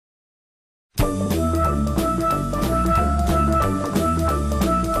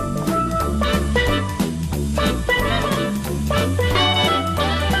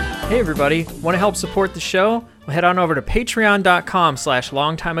Hey everybody, want to help support the show? Well, head on over to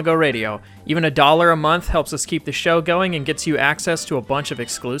patreon.com/longtimeagoradio. Even $1 a month helps us keep the show going and gets you access to a bunch of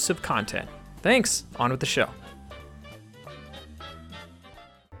exclusive content. Thanks, on with the show.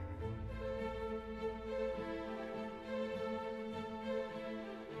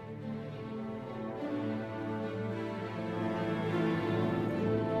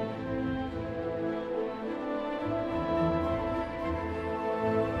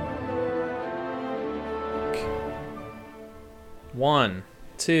 One,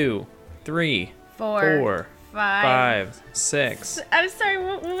 two, three, four, five, six. I'm sorry,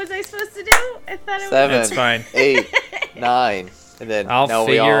 what was I supposed to do? I thought it was 7, That's fine. 8, 9, and then I'll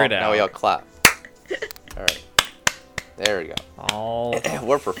figure it out. Now we all clap. All right, there we go.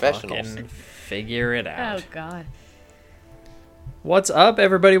 We're professionals. Fucking figure it out. Oh God. What's up,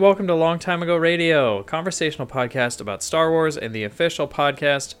 everybody? Welcome to Long Time Ago Radio, a conversational podcast about Star Wars and the official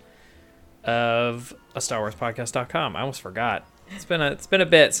podcast of a StarWarsPodcast.com. I almost forgot. It's been a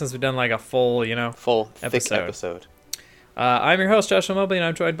bit since we've done like a full, Thick episode. I'm your host, Joshua Mobley, and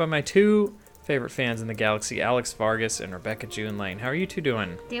I'm joined by my two favorite fans in the galaxy, Alex Vargas and Rebecca June Lane. How are you two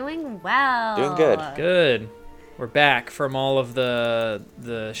doing? Doing well. Doing good. Good. We're back from all of the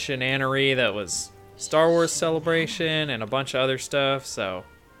shenanery that was Star Wars Celebration and a bunch of other stuff. So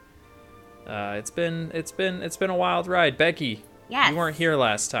it's been a wild ride. Becky, Yes. you weren't here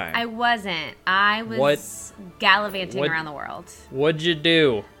last time. I wasn't. I was gallivanting around the world. What'd you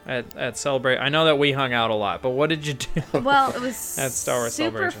do at Celebrate? I know that we hung out a lot, but what did you do? Well, it was at Star Wars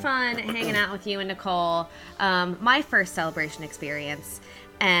super Celebration? fun hanging out with you and Nicole. My first Celebration experience,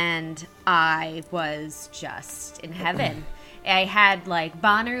 and I was just in heaven. I had like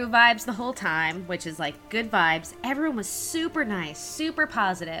Bonnaroo vibes the whole time, which is like good vibes. Everyone was super nice, super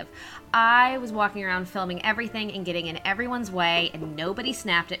positive. I was walking around filming everything and getting in everyone's way, and nobody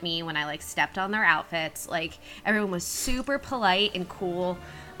snapped at me when I like stepped on their outfits. Like everyone was super polite and cool.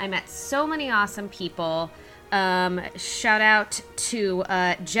 I met so many awesome people. Shout out to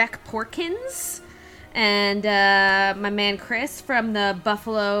Jack Porkins and my man Chris from the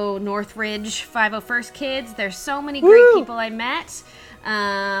Buffalo Northridge 501st Kids. There's so many great people I met.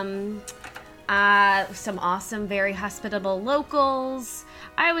 Some awesome, very hospitable locals.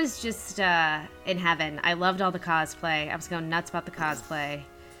 I was just in heaven. I loved all the cosplay. I was going nuts about the cosplay.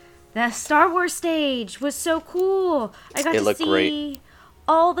 The Star Wars stage was so cool. I got to see great.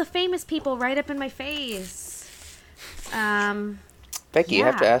 all the famous people right up in my face. Becky, I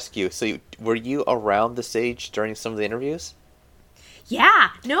have to ask you. So, were you around the stage during some of the interviews? Yeah.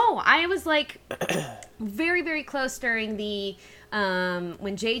 No, I was like very, very close during the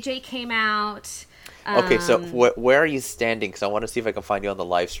when JJ came out. Okay, so where are you standing? Because I want to see if I can find you on the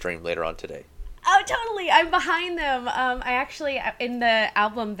live stream later on today. Oh, totally. I'm behind them. I actually, in the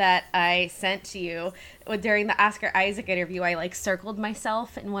album that I sent to you during the Oscar Isaac interview, I like circled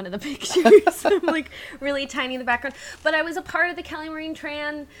myself in one of the pictures. I'm like really tiny in the background. But I was a part of the Kelly Marie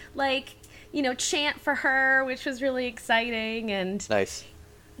Tran, chant for her, which was really exciting. And Nice.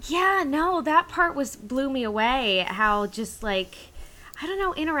 yeah, no, that part blew me away. How just like, I don't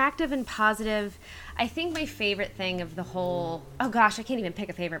know, interactive and positive. I think my favorite thing of the whole, oh gosh, I can't even pick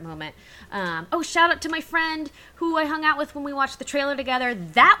a favorite moment. Shout out to my friend who I hung out with when we watched the trailer together.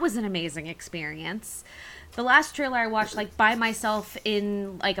 That was an amazing experience. The last trailer I watched like by myself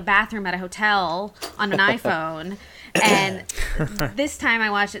in like a bathroom at a hotel on an iPhone. And this time I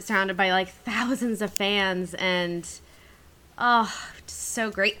watched it surrounded by like thousands of fans, and oh,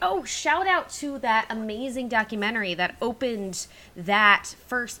 so great. Oh, shout out to that amazing documentary that opened that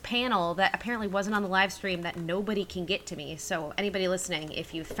first panel that apparently wasn't on the live stream that nobody can get to me. So anybody listening,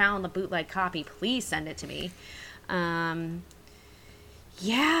 if you found the bootleg copy, please send it to me.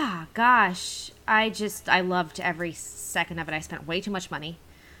 Yeah, gosh, I loved every second of it. I spent way too much money.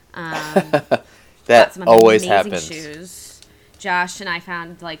 That always happens. Shoes. Josh and I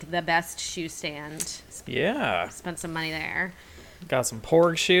found like the best shoe stand. Yeah. Spent some money there. Got some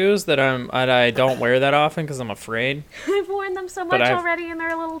Porg shoes that I don't wear that often because I'm afraid. I've worn them so much already, and they're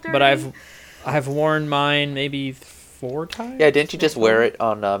a little dirty. But I've worn mine maybe 4 times. Yeah, didn't you just wear it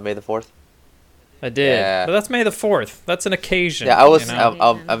on May the 4th? I did, Yeah. but that's May the 4th. That's an occasion. Yeah, I was. You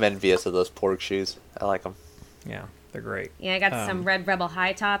know? I'm envious of those pork shoes. I like them. Yeah, they're great. Yeah, I got some Red Rebel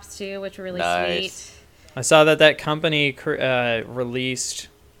high tops too, which were really Nice. sweet. I saw that company released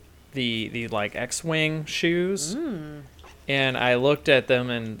the like X-wing shoes, and I looked at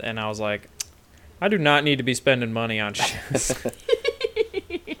them and I was like, I do not need to be spending money on shoes.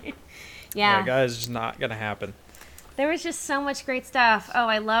 Yeah. Like, that is just not going to happen. There was just so much great stuff. Oh,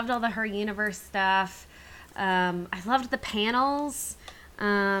 I loved all the Her Universe stuff. I loved the panels.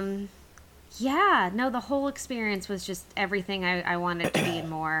 Yeah, no, the whole experience was just everything I wanted to be and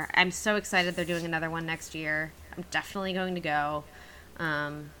more. I'm so excited they're doing another one next year. I'm definitely going to go.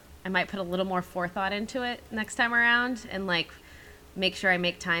 I might put a little more forethought into it next time around and, like, make sure I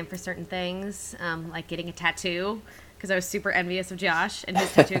make time for certain things, like getting a tattoo, because I was super envious of Josh and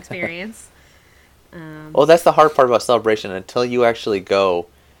his tattoo experience. Well, that's the hard part about Celebration. Until you actually go,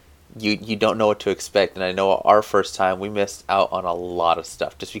 you don't know what to expect. And I know our first time, we missed out on a lot of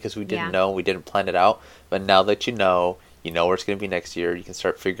stuff just because we didn't know, we didn't plan it out. But now that you know where it's going to be next year, you can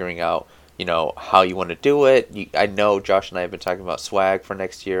start figuring out, how you want to do it. I know Josh and I have been talking about swag for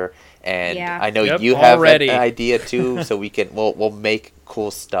next year, and I know you have an idea too. So we'll make cool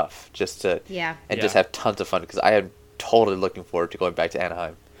stuff just to just have tons of fun, because I am totally looking forward to going back to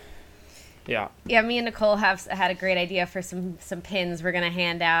Anaheim. Yeah. Yeah, me and Nicole have had a great idea for some pins we're gonna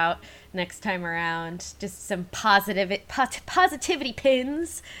hand out next time around. Just some positivity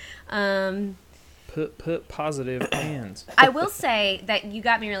pins. Put positive pins. I will say that you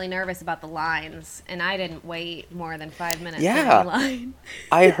got me really nervous about the lines, and I didn't wait more than 5 minutes. Yeah, for the line.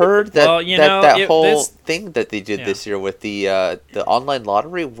 I heard that that whole thing that they did this year with the online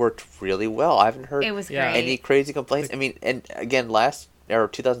lottery worked really well. I haven't heard any crazy complaints. I mean, and again,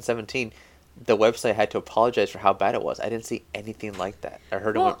 2017. The website had to apologize for how bad it was. I didn't see anything like that. I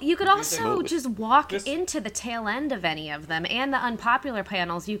heard you could also just walk into the tail end of any of them, and the unpopular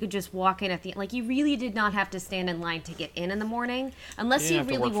panels. You could just walk in at the you really did not have to stand in line to get in the morning, unless you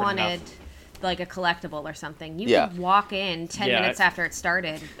really wanted like a collectible or something. You could walk in 10 minutes after it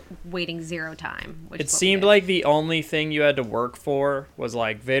started, waiting 0 time. It seemed like the only thing you had to work for was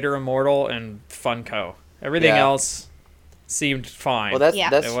like Vader Immortal and Funko. Everything else seemed fine. Well, that's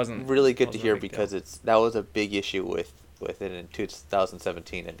really good to hear, because that was a big issue with it in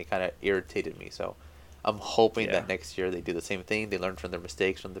 2017, and it kind of irritated me. So I'm hoping that next year they do the same thing. They learn from their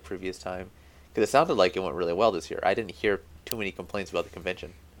mistakes from the previous time, because it sounded like it went really well this year. I didn't hear too many complaints about the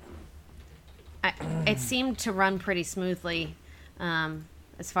convention. It seemed to run pretty smoothly,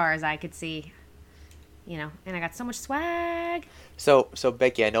 as far as I could see. And I got so much swag. So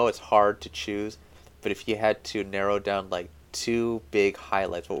Becky, I know it's hard to choose, but if you had to narrow down like 2 big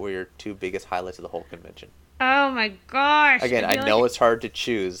highlights, what were your 2 biggest highlights of the whole convention? Oh my gosh. Again, I know it's hard to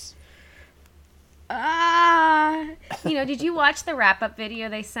choose. Did you watch the wrap-up video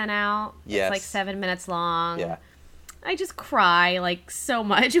they sent out? Yes. It's like 7 minutes long. Yeah. I just cry like so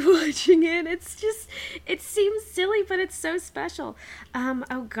much watching it. It seems silly, but it's so special.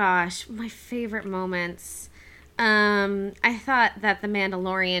 Oh gosh, my favorite moments. I thought that the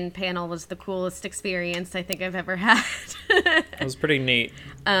Mandalorian panel was the coolest experience I think I've ever had. It was pretty neat.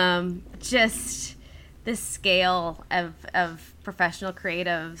 Just the scale of professional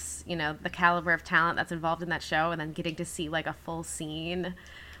creatives, the caliber of talent that's involved in that show, and then getting to see like a full scene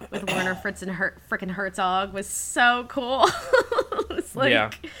with Werner Fritz and frickin' Herzog was so cool. It was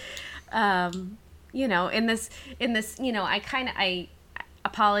like, in this, I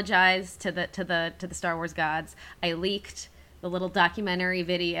apologize to the Star Wars gods. I leaked the little documentary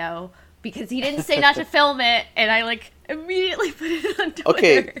video because he didn't say not to film it, and I immediately put it on Twitter.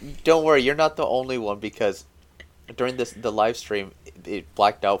 Okay, don't worry, you're not the only one, because during the live stream, it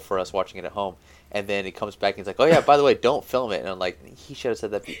blacked out for us watching it at home, and then it comes back and it's like, oh yeah, by the way, don't film it. And I'm like, he should have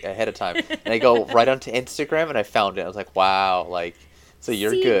said that ahead of time. And I go right onto Instagram and I found it. I was like, wow, so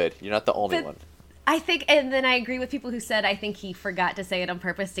you're good. You're not the only one. I think, and then I agree with people who said I think he forgot to say it on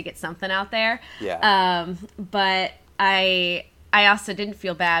purpose to get something out there. Yeah. But I also didn't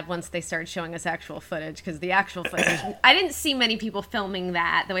feel bad once they started showing us actual footage, because the actual footage, I didn't see many people filming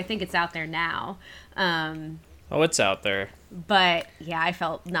that, though I think it's out there now. Oh, it's out there. But yeah, I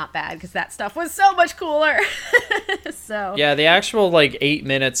felt not bad because that stuff was so much cooler. So yeah, the actual 8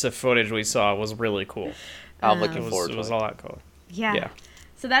 minutes of footage we saw was really cool. I'm looking forward to it. It was a lot cool. Yeah.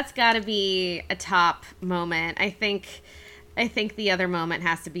 So that's got to be a top moment. I think the other moment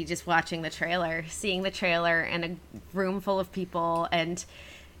has to be just watching the trailer, seeing the trailer and a room full of people, and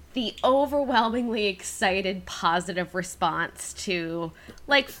the overwhelmingly excited, positive response to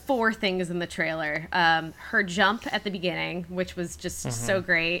 4 things in the trailer. Her jump at the beginning, which was just so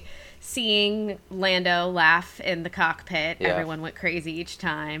great. Seeing Lando laugh in the cockpit. Yeah. Everyone went crazy each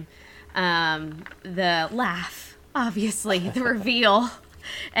time. The laugh, obviously, the reveal,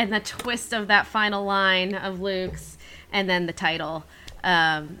 and the twist of that final line of Luke's, and then the title.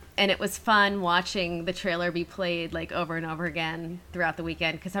 And it was fun watching the trailer be played like over and over again throughout the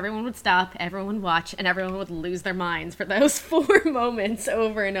weekend because everyone would stop, everyone would watch, and everyone would lose their minds for those 4 moments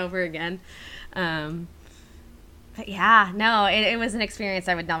over and over again. But yeah, no, it was an experience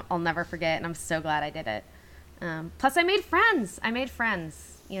I'll never forget, and I'm so glad I did it. Plus, I made friends.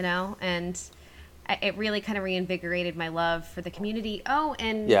 You know, and it really kind of reinvigorated my love for the community. Oh,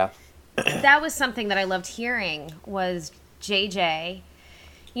 and that was something that I loved hearing was JJ.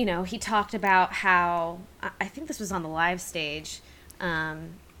 You know, he talked about how, I think this was on the live stage, or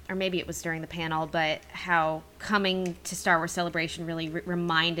maybe it was during the panel, but how coming to Star Wars Celebration really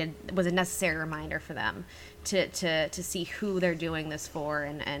was a necessary reminder for them to see who they're doing this for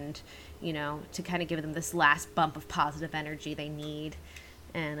and you know, to kind of give them this last bump of positive energy they need.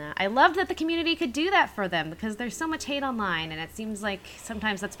 And I loved that the community could do that for them because there's so much hate online, and it seems like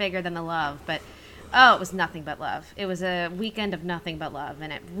sometimes that's bigger than the love, but it was nothing but love. It was a weekend of nothing but love,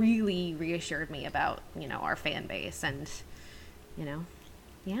 and it really reassured me about, you know, our fan base and, you know,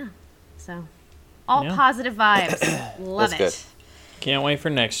 yeah. So, all positive vibes. Love That's it. good. Can't wait for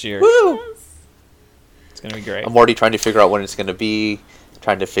next year. Woo! It's going to be great. I'm already trying to figure out when it's going to be,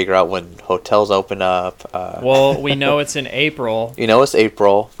 trying to figure out when hotels open up. Well, we know it's in April. You know it's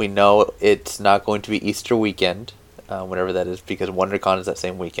April. We know it's not going to be Easter weekend, whenever that is, because WonderCon is that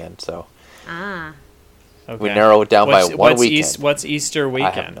same weekend, so... Okay. We narrow it down by one weekend. What's Easter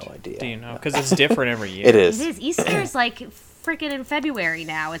weekend? I have no idea. Do you know? Because it's different every year. It is. It is. Easter's like freaking in February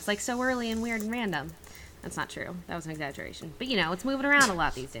now. It's like so early and weird and random. That's not true. That was an exaggeration. But, you know, it's moving around a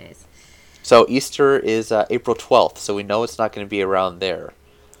lot these days. So Easter is April 12th, so we know it's not going to be around there.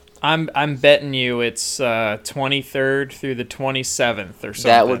 I'm betting you it's 23rd through the 27th or something.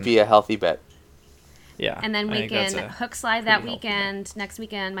 That would be a healthy bet. Yeah. And then I we think that's can a hook slide that pretty healthy weekend. Next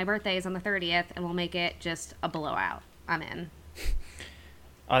weekend, my birthday is on the 30th, and we'll make it just a blowout. I'm in.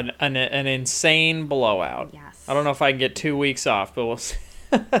 An insane blowout. Yes. I don't know if I can get 2 weeks off, but we'll see.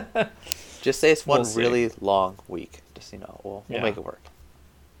 Just say it's one We'll see. really long week. Just, you know, we'll Yeah. make it work.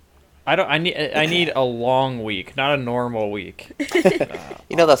 I need a long week, not a normal week.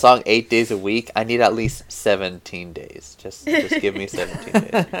 You know that song 8 days a week? I need at least 17 days. Just give me 17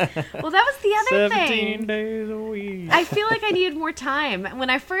 days. Well, that was the other 17 thing. days a week. I feel like I needed more time. When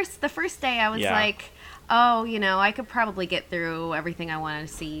the first day, I was like, oh, you know, I could probably get through everything I want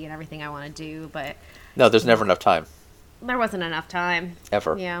to see and everything I want to do, but No, there's never enough time. there wasn't enough time.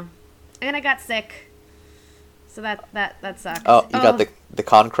 Ever. Yeah. And I got sick. So that sucks. Oh, you got the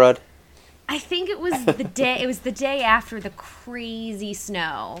con crud? I think it was the day. It was the day after the crazy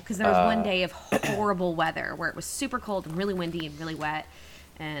snow because there was one day of horrible weather where it was super cold and really windy and really wet,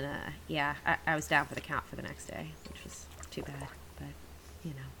 and I was down for the count for the next day, which was too bad. But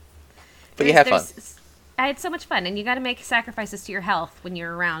you know, But you had fun. I had so much fun, and you got to make sacrifices to your health when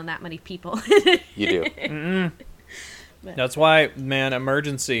you're around that many people. You do. That's why, man,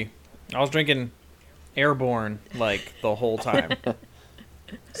 emergency. I was drinking Airborne like the whole time.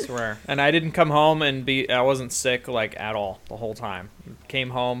 Swear. And I didn't come home and I wasn't sick like at all the whole time.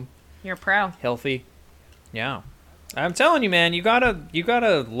 Came home You're a pro. healthy. Yeah. I'm telling you, man, you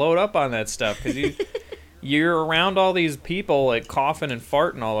gotta load up on that stuff because you're around all these people like coughing and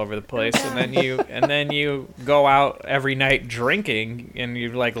farting all over the place, and then you go out every night drinking, and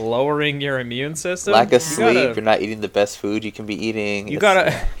you're like lowering your immune system. Lack of You sleep. gotta- You're not eating the best food you can be eating. You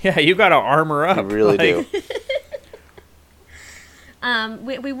gotta armor up. You really do.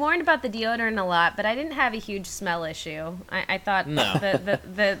 We warned about the deodorant a lot, but I didn't have a huge smell issue. I thought No.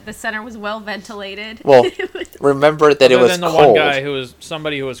 the center was well ventilated. Well, remember that it Other was than the cold. one guy who was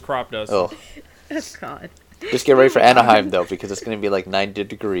somebody who was crop dusting. Oh, Oh, God. just get ready for Anaheim though, because it's going to be like 90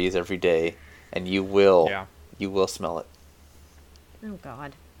 degrees every day, and you will smell it. Oh,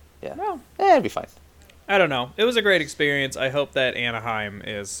 God. Yeah, Well, it'll be fine. I don't know. It was a great experience. I hope that Anaheim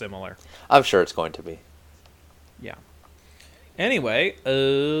is similar. I'm sure it's going to be. Yeah. Anyway,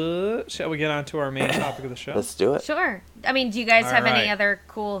 shall we get on to our main topic of the show? Let's do it. Sure. I mean, do you guys All have any right. other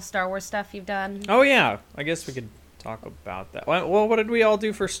cool Star Wars stuff you've done? Oh yeah, I guess we could talk about that. Well, what did we all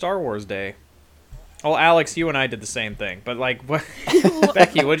do for Star Wars Day? Well, Alex, you and I did the same thing, but like, what?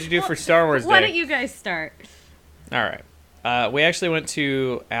 Becky, what did you do for Star Wars Why Day? don't you guys start? All right. We actually went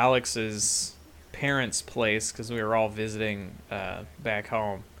to Alex's parents' place because we were all visiting back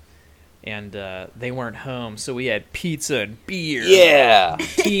home, and they weren't home, so we had pizza and beer. Yeah,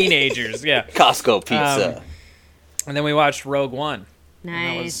 Teenagers, yeah. Costco pizza. And then we watched Rogue One. And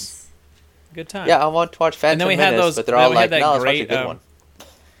that was Nice. a good time. Yeah, I want to watch Phantom then we had Menace, those- but they're then all we had like, that no, let's watch a great, good one.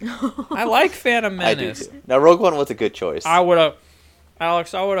 I like Phantom I do Menace. too. Now, Rogue One was a good choice. I would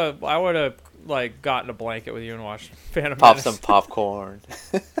Alex, I would have like gotten a blanket with you and watched Phantom Pop Menace. some popcorn.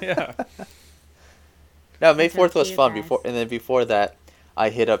 Yeah. No, May 4th So was cute, fun. guys. Before that, I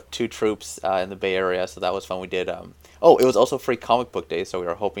hit up 2 troops in the Bay Area, so that was fun. We did. Oh, it was also Free Comic Book Day, so we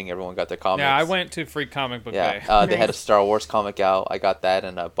were hoping everyone got their comics. Yeah, I went to Free Comic Book Day. Yeah, they had a Nice. Star Wars comic out. I got that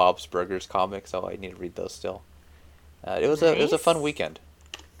and Bob's Burgers comic, so I need to read those still. It was a Nice. fun weekend.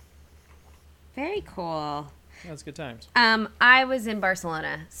 Very cool. That's good times. I was in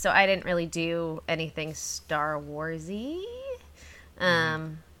Barcelona, so I didn't really do anything Star Warsy.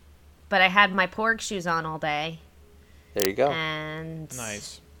 But I had my porg shoes on all day, There you go. and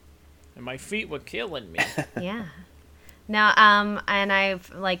Nice. And my feet were killing me. yeah. Now, and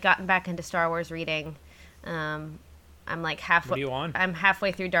I've like gotten back into Star Wars reading. I'm like halfway. What are you on? I'm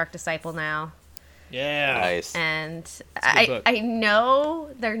halfway through Dark Disciple now, Yeah. Nice. and a good book. I know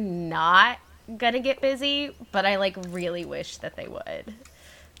they're not gonna get busy, but I like really wish that they would.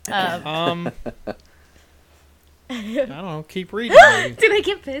 I don't know. Keep reading. Maybe. Do they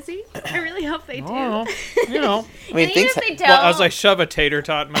get busy? I really hope they do. I don't know. You know. I mean, And even things if they don't, Well, as I shove a tater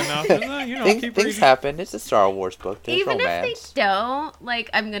tot in my mouth, you know, keep things reading. happen. It's a Star Wars book. There's even romance. if they don't, like,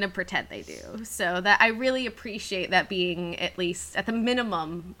 I'm gonna pretend they do. So that I really appreciate that being at least at the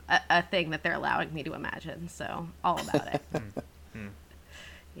minimum a thing that they're allowing me to imagine. So all about it.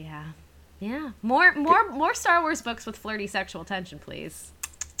 Yeah, yeah. More Star Wars books with flirty sexual tension, please.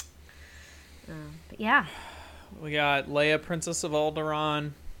 But yeah. We got Leia, Princess of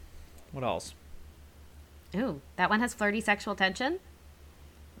Alderaan. What else? Ooh, that one has flirty sexual tension.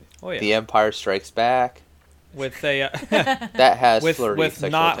 Oh yeah. The Empire Strikes Back. With a That has with flirty sexual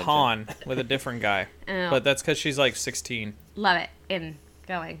not tension. Han, with a different guy. Oh. But that's because she's like 16. Love it. In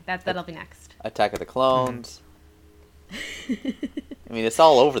going. That'll be next. Attack of the Clones. I mean, it's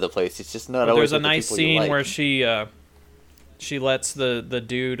all over the place. It's just not But always there's a with the nice people you scene like. where she lets the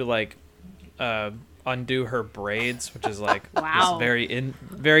dude like undo her braids, which is like Wow. this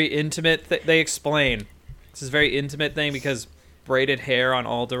very intimate. They explain this is a very intimate thing because braided hair on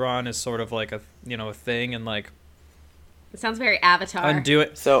Alderaan is sort of like a thing, and like It sounds very Avatar.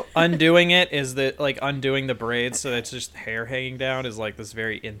 So undoing it is that like undoing the braids so it's just hair hanging down is like this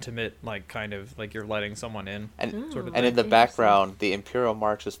very intimate, like kind of like you're letting someone in. and sort of and in thing. the background, the Imperial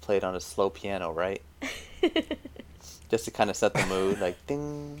March was played on a slow piano, right? Just to kind of set the mood, like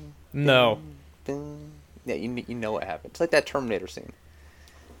ding, No. ding. Yeah, you know what happened. It's like that Terminator scene.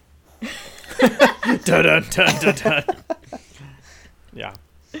 Dun, dun, dun, dun, dun. Yeah.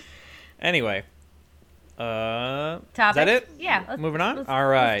 Anyway. Topic? Is that it? Yeah. Moving on? Let's All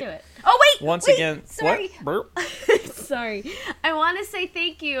right. do it. Oh, wait! Once wait, again, sorry. what? Burp. Sorry. I want to say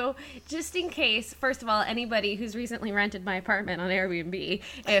thank you, just in case, first of all, anybody who's recently rented my apartment on Airbnb,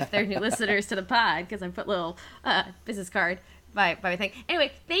 if they're new listeners to the pod, because I put little business card by my thing. Anyway,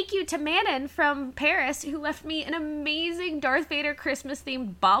 thank you to Manon from Paris, who left me an amazing Darth Vader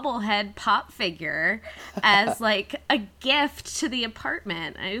Christmas-themed bobblehead pop figure as, like, a gift to the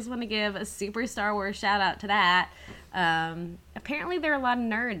apartment. I just want to give a super Star Wars shout-out to that. Apparently there are a lot of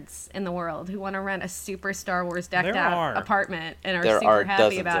nerds in the world who want to rent a super Star Wars decked There out are. apartment and are There super are happy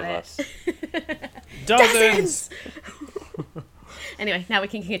dozens about of it. us. Dozens. Anyway, now we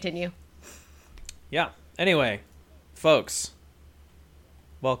can continue. Yeah. Anyway, folks,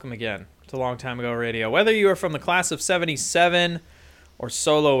 welcome again to Long Time Ago Radio. Whether you are from the class of 77 or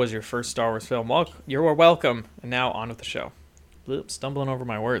Solo was your first Star Wars film, you're welcome. And now on with the show. Bloop, stumbling over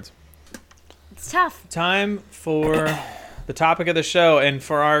my words. It's tough. Time for the topic of the show, and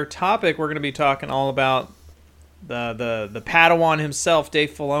for our topic, we're going to be talking all about the Padawan himself,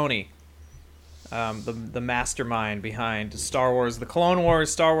 Dave Filoni, the mastermind behind Star Wars, the Clone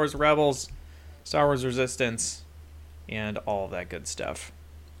Wars, Star Wars Rebels, Star Wars Resistance, and all of that good stuff.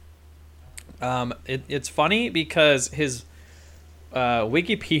 It's funny because his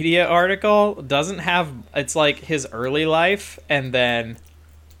Wikipedia article doesn't have, it's like his early life, and then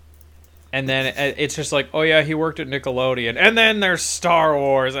it's just like, oh yeah, he worked at Nickelodeon, and then there's Star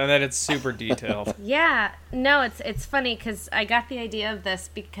Wars, and then it's super detailed. Yeah, no, it's funny because I got the idea of this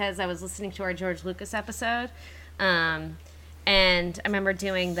because I was listening to our George Lucas episode, and I remember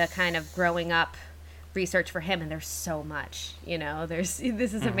doing the kind of growing up research for him, and there's so much, this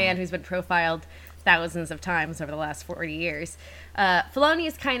is a man who's been profiled thousands of times over the last 40 years. Filoni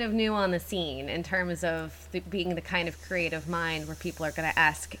is kind of new on the scene in terms of being the kind of creative mind where people are going to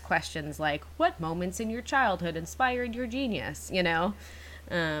ask questions like, what moments in your childhood inspired your genius? We're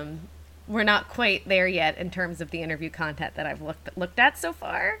not quite there yet in terms of the interview content that I've looked at so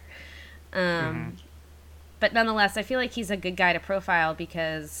far. But nonetheless, I feel like he's a good guy to profile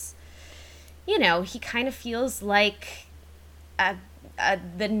because, he kind of feels like a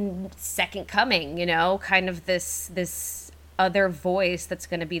second coming, you know, kind of this other voice that's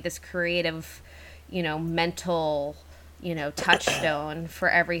going to be this creative, you know, mental, you know, touchstone for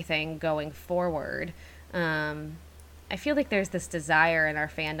everything going forward. I feel like there's this desire in our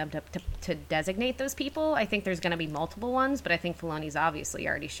fandom to designate those people. I think there's going to be multiple ones, but I think Filoni's obviously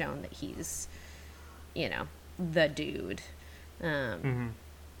already shown that he's, you know, the dude.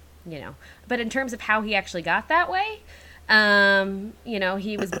 You know, but in terms of how he actually got that way, you know,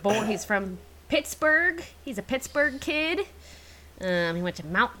 he's from Pittsburgh. He's a Pittsburgh kid. He went to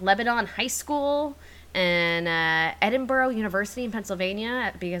Mount Lebanon High School and Edinburgh University in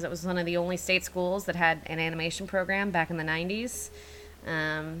Pennsylvania, because it was one of the only state schools that had an animation program back in the 90s.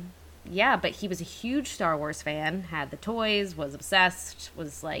 Yeah, but he was a huge Star Wars fan, had the toys, was obsessed,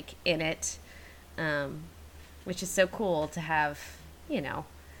 was like in it, which is so cool to have, you know.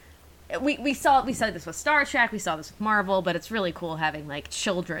 We saw this with Star Trek, we saw this with Marvel, but it's really cool having like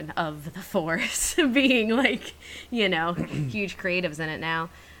children of the Force being like, you know, huge creatives in it now.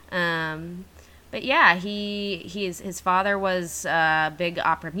 But yeah, his father was a big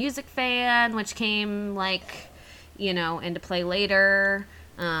opera music fan, which came like, you know, into play later,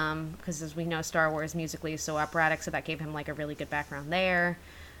 because as we know, Star Wars musically is so operatic, so that gave him like a really good background there.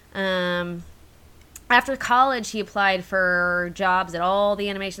 After college, he applied for jobs at all the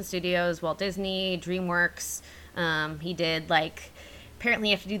animation studios, Walt Disney, DreamWorks. He did, like, apparently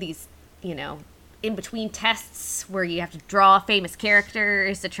you have to do these, you know, in-between tests where you have to draw famous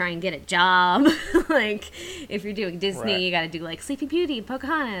characters to try and get a job. Like, if you're doing Disney, right, you got to do, like, Sleeping Beauty and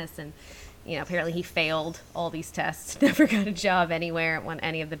Pocahontas. And, you know, apparently he failed all these tests, never got a job anywhere at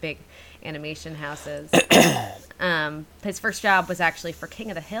any of the big animation houses. His first job was actually for King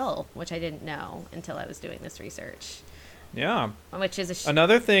of the Hill, which I didn't know until I was doing this research. Yeah. Which is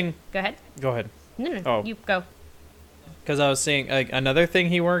another thing. Go ahead. Go ahead. No, oh. You go. Because I was seeing, like, another thing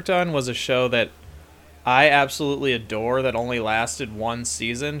he worked on was a show that I absolutely adore that only lasted one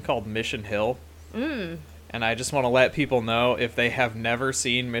season, called Mission Hill. And I just want to let people know, if they have never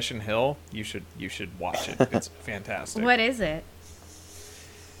seen Mission Hill, you should watch it. It's fantastic. What is it?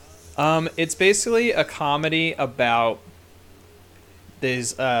 It's basically a comedy about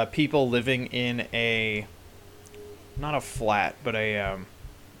these people living in not a flat, but a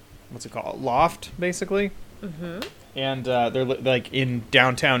what's it called? Loft, basically. Mm-hmm. And they're like in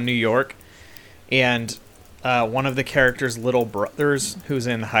downtown New York, and one of the characters' little brothers, who's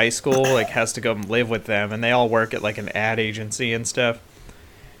in high school, like has to go live with them, and they all work at like an ad agency and stuff.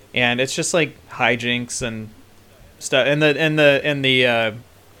 And it's just like hijinks and stuff, and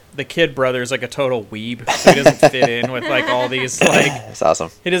the kid brother's like a total weeb, so he doesn't fit in with like all these like. That's awesome.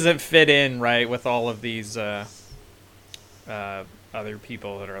 He doesn't fit in right with all of these other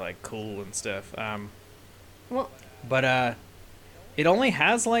people that are like cool and stuff. But it only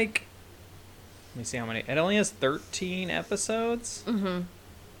has like, let me see how many. It only has 13 episodes. Mm-hmm.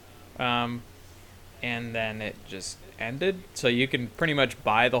 And then it just ended, so you can pretty much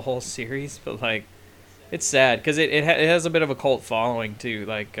buy the whole series, but like. It's sad because it has a bit of a cult following too.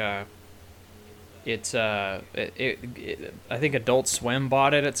 Like, I think Adult Swim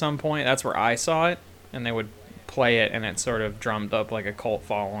bought it at some point. That's where I saw it, and they would play it, and it sort of drummed up like a cult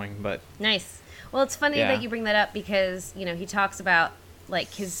following. But nice. Well, it's funny that you bring that up because, you know, he talks about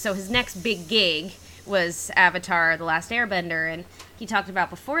like his next big gig was Avatar: The Last Airbender, and he talked about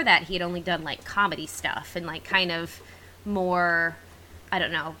before that he had only done like comedy stuff and like kind of more, I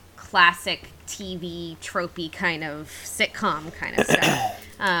don't know, classic TV tropey kind of sitcom kind of stuff.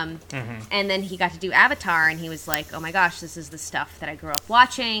 And then he got to do Avatar, and he was like, oh my gosh, this is the stuff that I grew up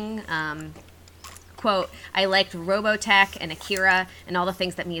watching. Quote, I liked Robotech and Akira and all the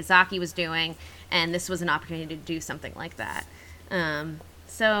things that Miyazaki was doing, and this was an opportunity to do something like that.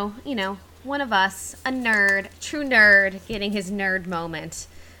 So, you know, one of us, a nerd, true nerd, getting his nerd moment.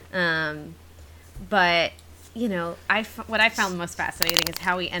 But you know, what I found most fascinating is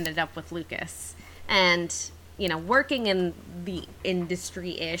how he ended up with Lucas. And, you know, working in the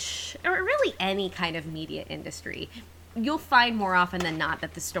industry-ish, or really any kind of media industry, you'll find more often than not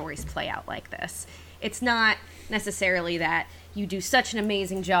that the stories play out like this. It's not necessarily that you do such an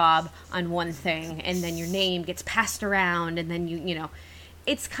amazing job on one thing, and then your name gets passed around, and then you know,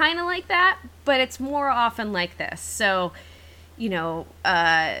 it's kind of like that, but it's more often like this. So, you know,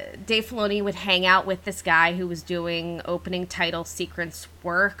 Dave Filoni would hang out with this guy who was doing opening title sequence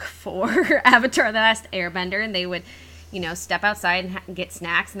work for Avatar: The Last Airbender, and they would, you know, step outside and get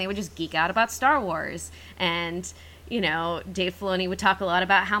snacks, and they would just geek out about Star Wars. And, you know, Dave Filoni would talk a lot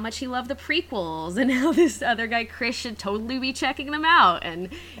about how much he loved the prequels and how this other guy, Chris, should totally be checking them out, and,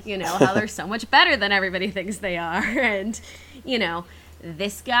 you know, how they're so much better than everybody thinks they are. And, you know,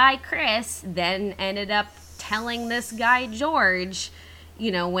 this guy Chris then ended up telling this guy George,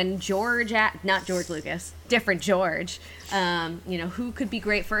 when not George Lucas, different George, who could be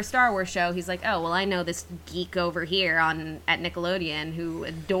great for a Star Wars show. He's like, oh, well, I know this geek over here at Nickelodeon who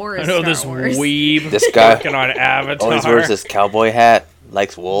adores Star Wars. I know this weeb. This guy working on Avatar. Always wears this cowboy hat,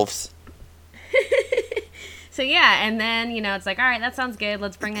 likes wolves. So yeah, and then, it's like, all right, that sounds good.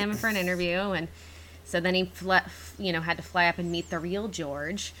 Let's bring him in for an interview. And so then he had to fly up and meet the real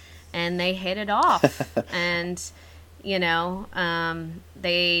George, and they hit it off. And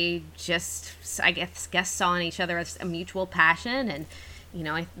they just, I guess saw in each other as a mutual passion. And,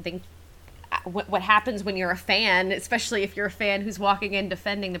 I think what happens when you're a fan, especially if you're a fan who's walking in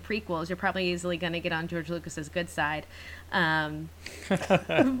defending the prequels, you're probably easily going to get on George Lucas's good side. But,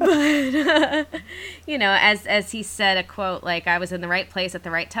 as he said, a quote, like, I was in the right place at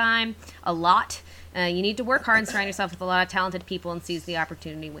the right time, a lot. You need to work hard and surround yourself with a lot of talented people and seize the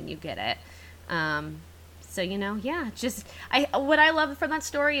opportunity when you get it. So, what I love from that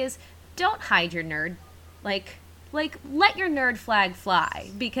story is don't hide your nerd. Like let your nerd flag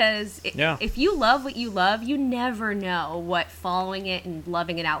fly, because if you love what you love, you never know what following it and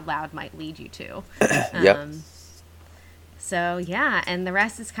loving it out loud might lead you to. Yep. So, yeah, and the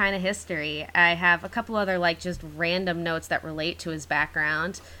rest is kind of history. I have a couple other, just random notes that relate to his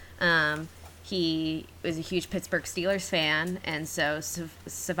background. He was a huge Pittsburgh Steelers fan, and so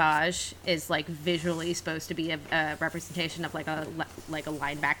Savage is, visually supposed to be a representation of, a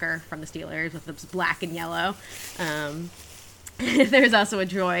linebacker from the Steelers with the black and yellow. There's also a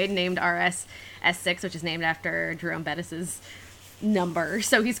droid named RS-S6, which is named after Jerome Bettis's number.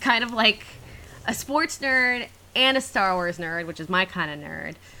 So he's kind of like a sports nerd and a Star Wars nerd, which is my kind of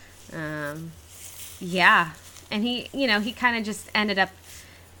nerd. And he kind of just ended up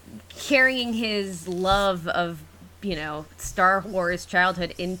carrying his love of, Star Wars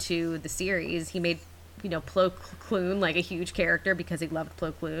childhood into the series. He made, Plo Koon a huge character because he loved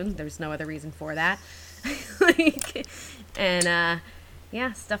Plo Koon. There's no other reason for that.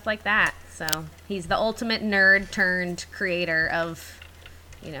 Stuff like that. So he's the ultimate nerd turned creator of,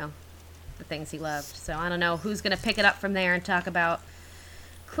 the things he loved. So I don't know who's going to pick it up from there and talk about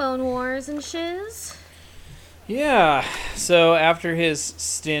Clone Wars and shiz. Yeah, so after his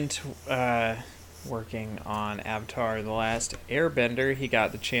stint working on Avatar: The Last Airbender, he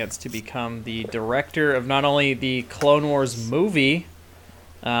got the chance to become the director of not only the Clone Wars movie,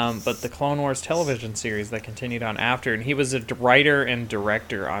 but the Clone Wars television series that continued on after. And he was a writer and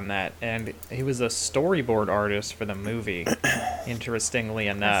director on that, and he was a storyboard artist for the movie, interestingly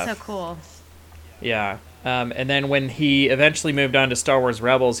enough. That's so cool. Yeah. And then when he eventually moved on to Star Wars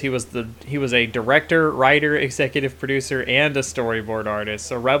Rebels, he was a director, writer, executive producer, and a storyboard artist.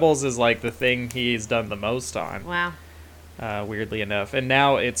 So Rebels is the thing he's done the most on. Wow. Weirdly enough. And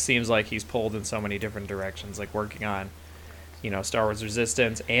now it seems like he's pulled in so many different directions, working on, Star Wars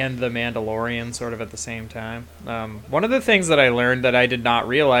Resistance and The Mandalorian sort of at the same time. One of the things that I learned that I did not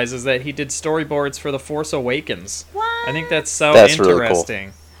realize is that he did storyboards for The Force Awakens. What? I think that's so interesting. Really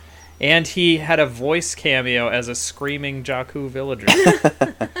cool. And he had a voice cameo as a screaming Jakku villager.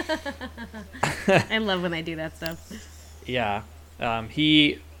 I love when they do that stuff. Yeah.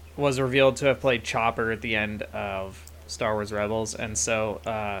 He was revealed to have played Chopper at the end of Star Wars Rebels. And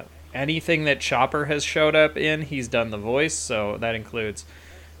so anything that Chopper has showed up in, he's done the voice. So that includes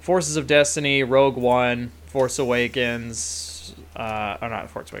Forces of Destiny, Rogue One, Force Awakens.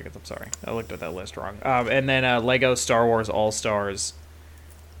 Not Force Awakens, I'm sorry. I looked at that list wrong. And then Lego Star Wars All-Stars.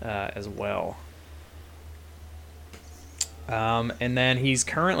 As well. And then he's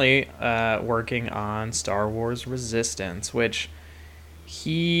currently working on Star Wars Resistance, which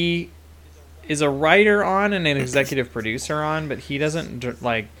he is a writer on and an executive producer on, but he doesn't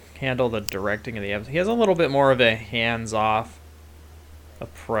handle the directing of the episode. He has a little bit more of a hands-off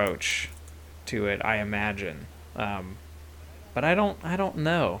approach to it, I imagine. But I don't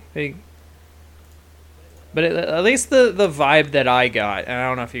know. But at least the vibe that I got, and I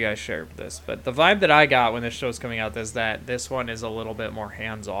don't know if you guys shared this, but the vibe that I got when this show's coming out is that this one is a little bit more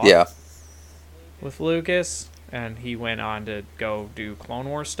hands-off. Yeah. With Lucas, and he went on to go do Clone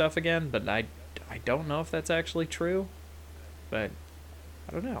Wars stuff again, but I don't know if that's actually true, but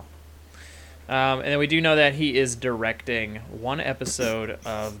I don't know. And then we do know that he is directing one episode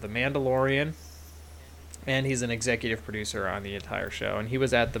of The Mandalorian, and he's an executive producer on the entire show, and he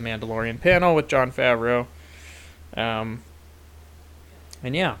was at the Mandalorian panel with Jon Favreau. And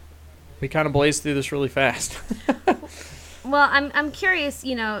yeah, we kind of blazed through this really fast. Well, I'm curious,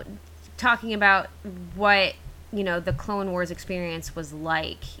 talking about what, the Clone Wars experience was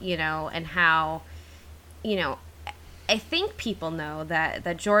like, and how, I think people know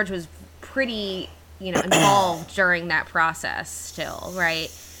that George was pretty, involved during that process still, right?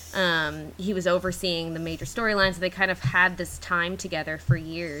 He was overseeing the major storylines. They kind of had this time together for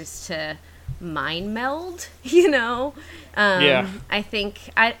years to mind meld, Yeah. I think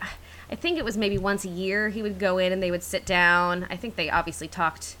it was maybe once a year he would go in and they would sit down. I think they obviously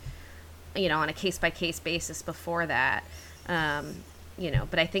talked, on a case-by-case basis before that.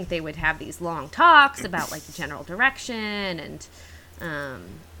 But I think they would have these long talks about like the general direction and,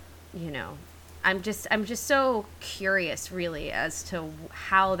 I'm just so curious really as to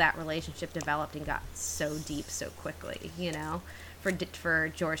how that relationship developed and got so deep so quickly, for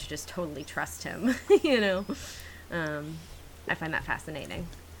George to just totally trust him, I find that fascinating.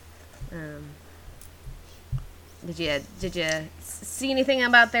 Did you see anything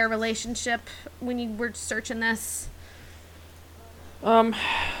about their relationship when you were searching this?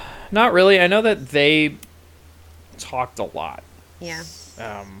 Not really. I know that they talked a lot. Yeah.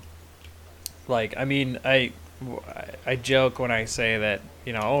 I joke when I say that,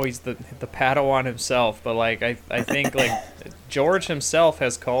 he's the Padawan himself, but like I think like George himself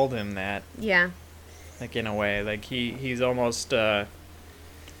has called him that. Yeah. Like in a way, like he's almost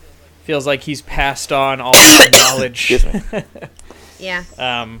feels like he's passed on all the knowledge. Yeah.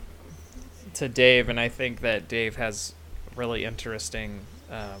 To Dave, and I think that Dave has really interesting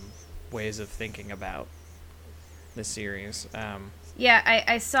ways of thinking about the series. Yeah,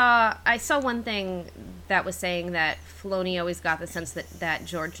 I saw one thing that was saying that Filoni always got the sense that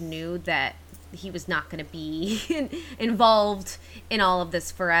George knew that he was not going to be involved in all of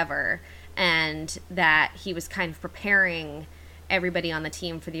this forever, and that he was kind of preparing everybody on the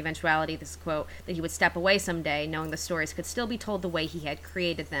team for the eventuality, this quote, that he would step away someday, knowing the stories could still be told the way he had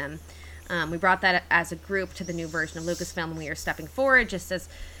created them. We brought that as a group to the new version of Lucasfilm, and we are stepping forward just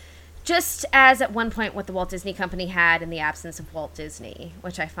as at one point what the Walt Disney Company had in the absence of Walt Disney,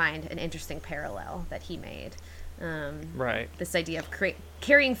 which I find an interesting parallel that he made. Right. This idea of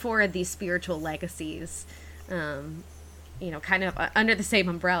carrying forward these spiritual legacies, kind of under the same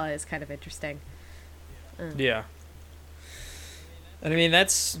umbrella is kind of interesting. Yeah. And I mean,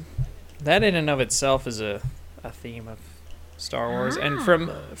 that in and of itself is a theme of Star Wars. And from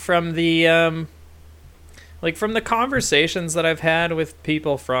the from the conversations that I've had with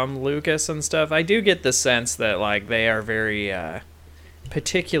people from Lucas and stuff, I do get the sense that like they are very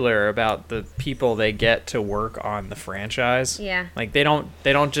particular about the people they get to work on the franchise. Yeah. Like they don't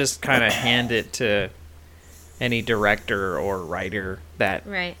just kind of hand it to any director or writer that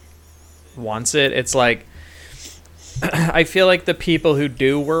wants it. It's like I feel like the people who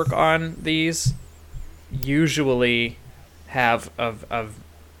do work on these usually have are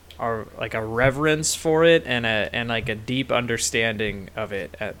like a reverence for it and like a deep understanding of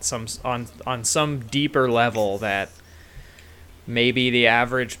it on some deeper level that maybe the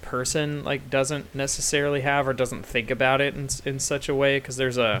average person like doesn't necessarily have or doesn't think about it in such a way, because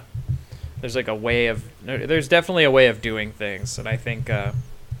there's definitely a way of doing things, and I think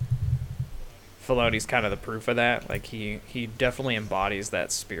Filoni's kind of the proof of that. Like he definitely embodies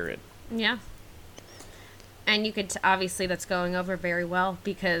that spirit. Yeah. And you could obviously that's going over very well,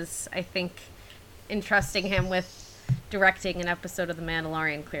 because I think entrusting him with directing an episode of The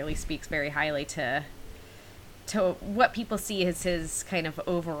Mandalorian clearly speaks very highly to what people see as his kind of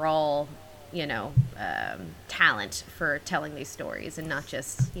overall, talent for telling these stories, and not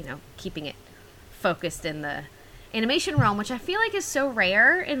just, keeping it focused in the animation realm, which I feel like is so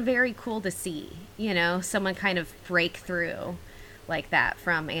rare and very cool to see, someone kind of break through like that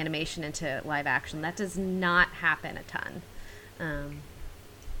from animation into live action. That does not happen a ton.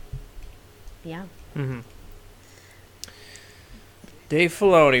 Yeah. Mm-hmm. Dave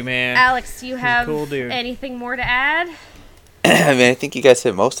Filoni, man. Alex, do you have cool dude. Anything more to add? I mean, I think you guys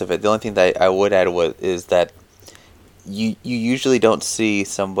hit most of it. The only thing that I would add is that you usually don't see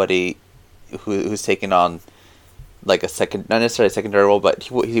somebody who's taken on like not necessarily a secondary role, but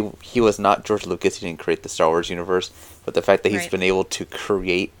he was not George Lucas. He didn't create the Star Wars universe, but the fact that he's been able to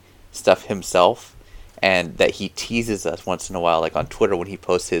create stuff himself, and that he teases us once in a while, like on Twitter when he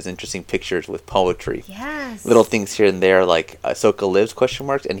posts his interesting pictures with poetry. Yes. Little things here and there, like Ahsoka lives ?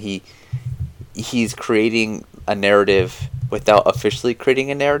 And he's creating a narrative without officially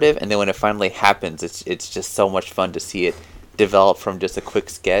creating a narrative, and then when it finally happens, it's just so much fun to see it develop from just a quick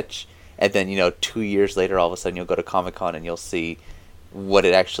sketch. And then, 2 years later, all of a sudden, you'll go to Comic-Con and you'll see what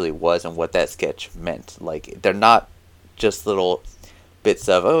it actually was and what that sketch meant. Like, they're not just little bits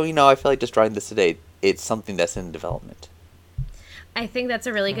of, I feel like just drawing this today. It's something that's in development. I think that's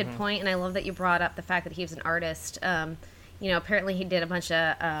a really good point, and I love that you brought up the fact that he was an artist. Apparently he did a bunch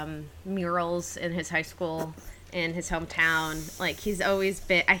of murals in his high school in his hometown. Like, he's always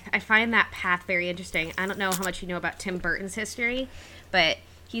been... I find that path very interesting. I don't know how much you know about Tim Burton's history, but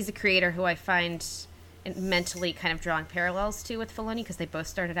he's a creator who I find mentally kind of drawing parallels to with Filoni, because they both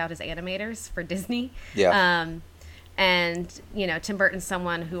started out as animators for Disney. Yeah. And, you know, Tim Burton's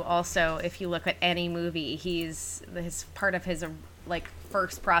someone who also, if you look at any movie, his part of his like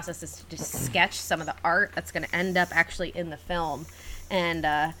first process is to just sketch some of the art that's going to end up actually in the film.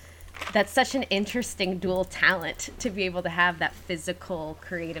 And that's such an interesting dual talent, to be able to have that physical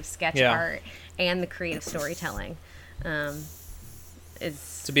creative sketch art and the creative storytelling.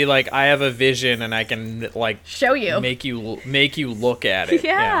 Is to be like, I have a vision and I can like show you, make you look at it.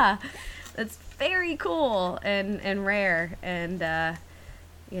 Yeah. That's very cool and rare, and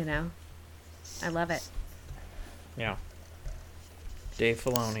you know, I love it. Yeah. Dave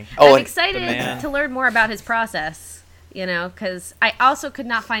Filoni. I'm excited to learn more about his process, you know, because I also could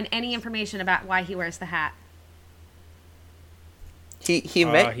not find any information about why he wears the hat. He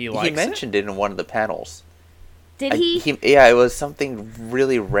mentioned it in one of the panels. Did he? Yeah, it was something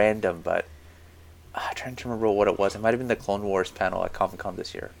really random, but I'm trying to remember what it was. It might have been the Clone Wars panel at Comic-Con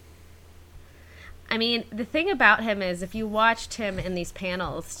this year. I mean, the thing about him is, if you watched him in these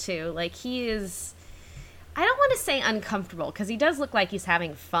panels too, like, he is, I don't want to say uncomfortable, because he does look like he's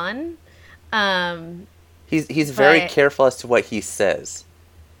having fun. He's very careful as to what he says.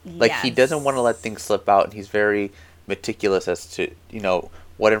 Like, yes. He doesn't want to let things slip out, and he's very meticulous as to, you know,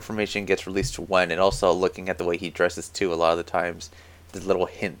 what information gets released to when, and also looking at the way he dresses too. A lot of the times, there's little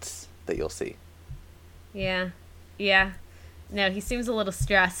hints that you'll see. Yeah. No, he seems a little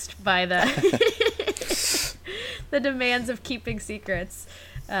stressed by the the demands of keeping secrets.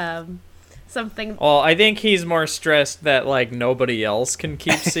 Something. Well, I think he's more stressed that like nobody else can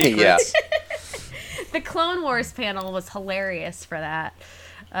keep secrets. The Clone Wars panel was hilarious for that.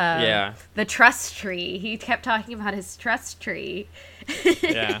 Yeah. The trust tree. He kept talking about his trust tree.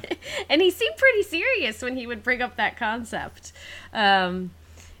 Yeah. And he seemed pretty serious when he would bring up that concept.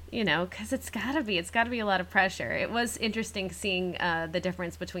 You know, because it's got to be a lot of pressure. It was interesting seeing the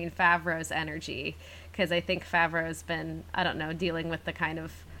difference between Favreau's energy, because I think Favreau's been, I don't know, dealing with the kind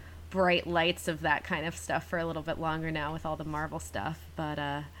of bright lights of that kind of stuff for a little bit longer now with all the Marvel stuff.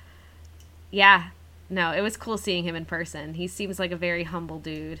 But yeah, no, it was cool seeing him in person. He seems like a very humble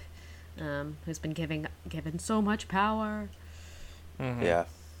dude who's been given so much power. Mm-hmm. Yeah.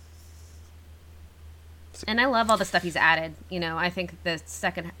 And I love all the stuff he's added. You know, I think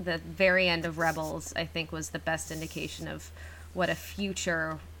the very end of Rebels, I think, was the best indication of what a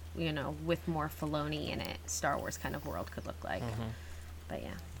future, you know, with more Filoni in it, Star Wars kind of world could look like. Mm-hmm. But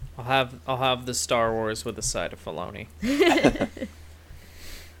yeah, I'll have the Star Wars with a side of Filoni.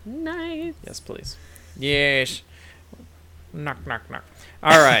 Nice. Yes, please. Yes. Knock, knock, knock.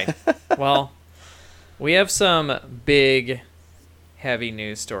 All right. Well, we have some big, heavy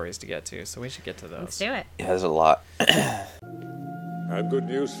news stories to get to, so we should get to those. Let's do it. Yeah, there's a lot. I have good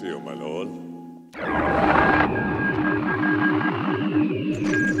news for you, my lord.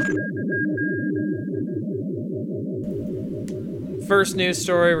 First news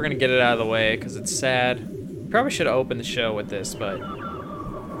story, we're going to get it out of the way because it's sad. Probably should have opened the show with this, but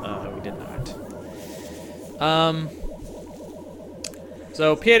we did not.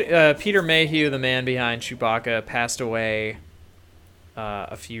 So Peter Mayhew, the man behind Chewbacca, passed away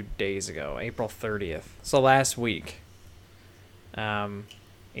a few days ago, April 30th. So last week. And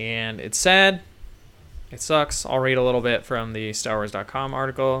it's sad. It sucks. I'll read a little bit from the StarWars.com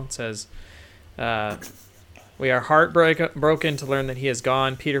article. It says, we are heartbroken to learn that he is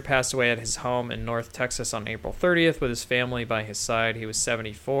gone. Peter passed away at his home in North Texas on April 30th with his family by his side. He was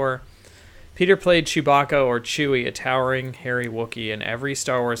 74. Peter played Chewbacca, or Chewie, a towering, hairy Wookiee in every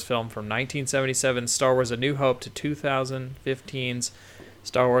Star Wars film from 1977's Star Wars A New Hope to 2015's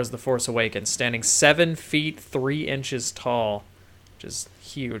Star Wars The Force Awakens, standing 7 feet 3 inches tall, which is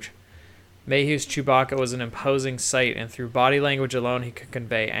huge. Mayhew's Chewbacca was an imposing sight, and through body language alone, he could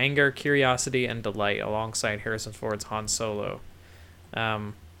convey anger, curiosity, and delight alongside Harrison Ford's Han Solo.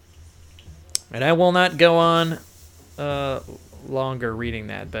 And I will not go on longer reading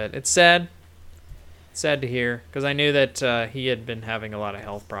that, but it's sad. Sad to hear, because I knew that he had been having a lot of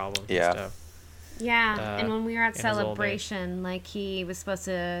health problems and stuff. Yeah, and when we were at Celebration, like, he was supposed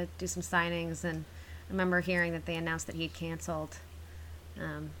to do some signings, and I remember hearing that they announced that he had canceled.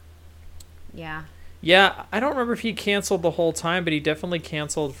 Yeah, I don't remember if he canceled the whole time, but he definitely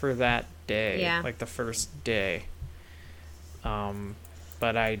canceled for that day, like the first day.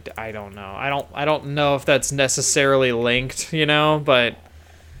 But I don't know. I don't know if that's necessarily linked, you know, but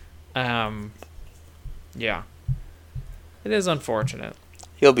yeah. It is unfortunate.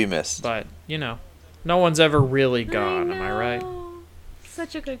 He'll be missed. But, you know, No one's ever really gone, am I right?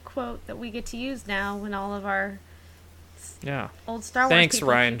 Such a good quote that we get to use now when all of our old Star Wars Thanks, people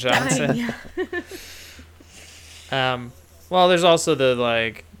Ryan keep dying. Johnson. Well, there's also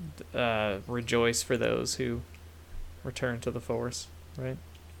the rejoice for those who return to the Force, right?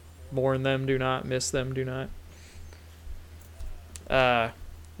 Mourn them, do not. Miss them, do not.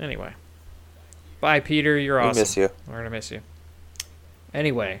 Anyway. Bye, Peter. You're awesome. We miss you. We're going to miss you.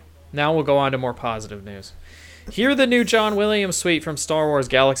 Anyway, now we'll go on to more positive news. Hear the new John Williams suite from Star Wars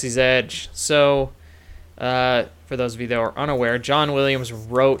Galaxy's Edge. So, for those of you that are unaware, John Williams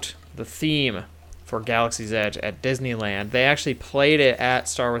wrote the theme for Galaxy's Edge at Disneyland. They actually played it at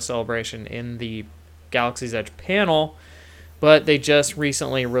Star Wars Celebration in the Galaxy's Edge panel, but they just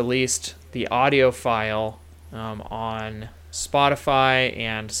recently released the audio file on Spotify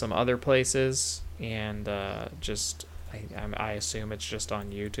and some other places, and I assume it's just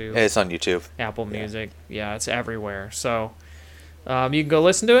on YouTube. Yeah, it's on YouTube. Apple Music. Yeah, it's everywhere. So you can go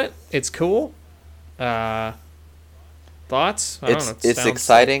listen to it. It's cool. Thoughts? It's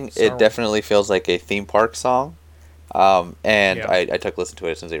exciting. Like it definitely feels like a theme park song. I took a listen to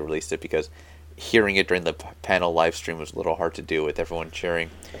it as soon as they released it because hearing it during the panel live stream was a little hard to do with everyone cheering.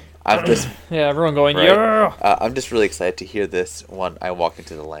 I'm just everyone going right, yeah. I'm just really excited to hear this when I walk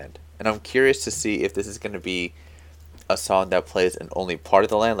into the land, and I'm curious to see if this is going to be a song that plays in only part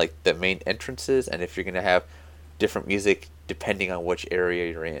of the land, like the main entrances, and if you're going to have different music depending on which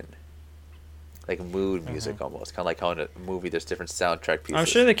area you're in. Like mood music almost. Kind of like how in a movie there's different soundtrack pieces. I'm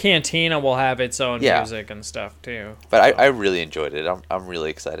sure the cantina will have its own music and stuff too. But I really enjoyed it. I'm really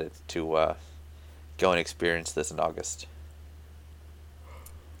excited to go and experience this in August.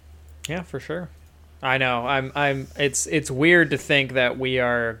 Yeah, for sure. I know. It's weird to think that we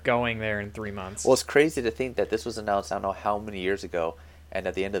are going there in 3 months. Well, it's crazy to think that this was announced I don't know how many years ago, and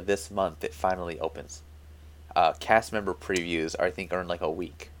at the end of this month it finally opens. Cast member previews I think are in like a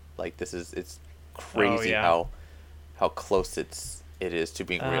week. Like it's crazy how close it is to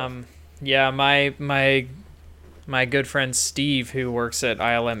being real. Yeah, my good friend Steve, who works at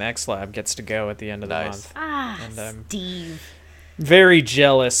ILM X Lab, gets to go at the end of the month. And Steve. Very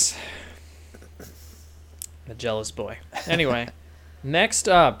jealous. A jealous boy. Anyway, next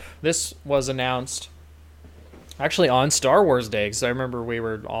up, this was announced actually on Star Wars Day, because I remember we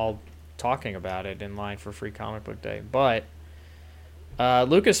were all talking about it in line for Free Comic Book Day, but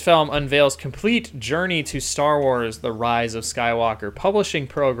Lucasfilm unveils complete Journey to Star Wars: The Rise of Skywalker publishing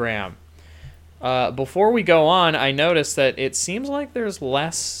program. Before we go on, I noticed that it seems like there's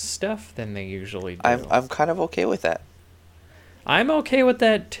less stuff than they usually do. I'm kind of okay with that. I'm okay with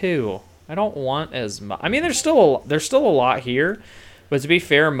that too. I don't want as much. I mean, there's still a lot here, but to be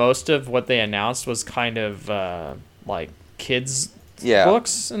fair, most of what they announced was kind of like kids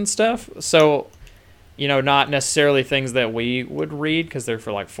books and stuff. So, not necessarily things that we would read because they're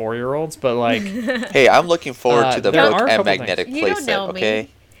for like 4-year-olds, but like. Hey, I'm looking forward to the book and magnetic playset. Okay.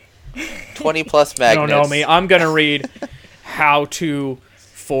 20 plus magnets. You don't know me. I'm gonna read How to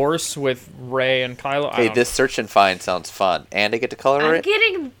Force with Rey and Kylo. Hey, this search and find sounds fun, and I get to color it.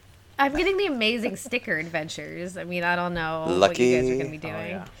 I'm getting the Amazing Sticker Adventures. I mean, I don't know what you guys are gonna be doing. Oh,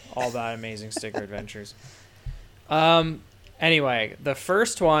 yeah. All about Amazing Sticker Adventures. Anyway, the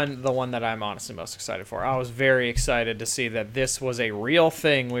first one, the one that I'm honestly most excited for. I was very excited to see that this was a real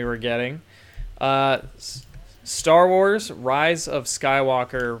thing we were getting. Star Wars: Rise of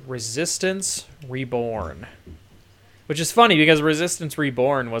Skywalker Resistance Reborn, which is funny because Resistance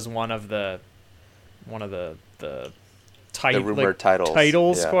Reborn was one of the rumored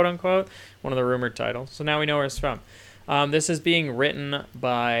titles, quote unquote, one of the rumored titles. So now we know where it's from. This is being written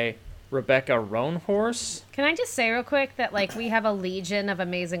by Rebecca Roanhorse. Can I just say real quick that we have a legion of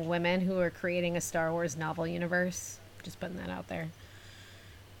amazing women who are creating a Star Wars novel universe? Just putting that out there.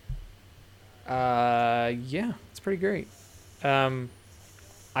 Yeah, it's pretty great.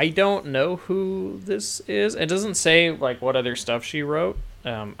 I don't know who this is. It doesn't say what other stuff she wrote.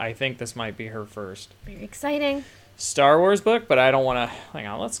 I think this might be her first Very exciting Star Wars book, but I don't want to. Hang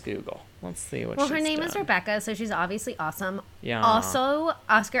on, let's Google. Let's see what. Well, her name is Rebecca, so she's obviously awesome. Yeah. Also,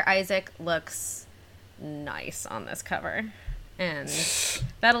 Oscar Isaac looks nice on this cover, and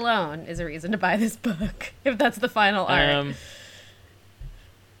that alone is a reason to buy this book if that's the final art.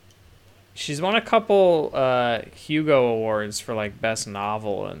 She's won a couple Hugo Awards for best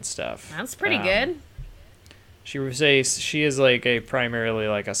novel and stuff. That's pretty good. She is a primarily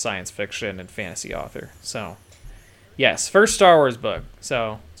a science fiction and fantasy author. So, yes, first Star Wars book.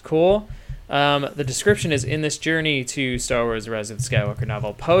 So it's cool. The description is, in this journey to Star Wars Rise of the Skywalker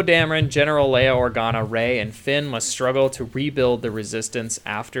novel, Poe Dameron, General Leia Organa, Rey, and Finn must struggle to rebuild the Resistance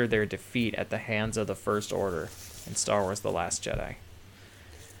after their defeat at the hands of the First Order in Star Wars The Last Jedi.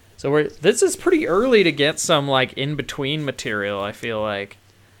 So this is pretty early to get some like in-between material, I feel like.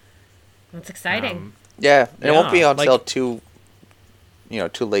 That's exciting. It won't be until like, too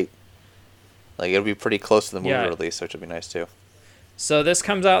late. Like, it'll be pretty close to the movie release, which would be nice too. So this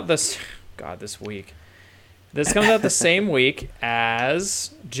comes out this week. This comes out the same week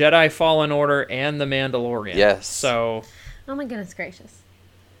as Jedi Fallen Order and The Mandalorian. Yes. So. Oh my goodness gracious.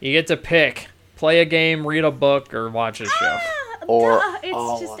 You get to pick. Play a game, read a book, or watch a show. Or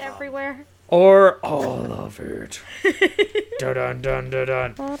it's just everywhere. Or all of it. Dun dun dun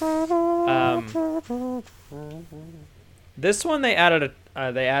dun. This one they added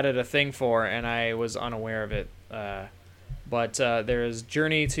a thing for, and I was unaware of it. But there is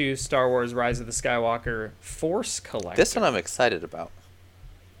Journey to Star Wars: Rise of the Skywalker Force Collector. This one I'm excited about.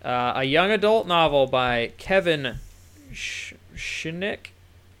 A young adult novel by Kevin Schnick.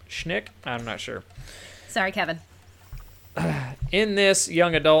 I'm not sure. Sorry, Kevin. In this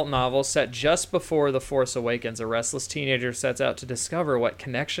young adult novel, set just before The Force Awakens, a restless teenager sets out to discover what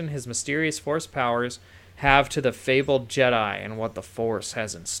connection his mysterious Force powers have to the fabled Jedi and what the Force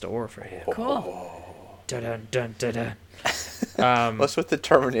has in store for him. Cool. Dun dun dun dun. What's with the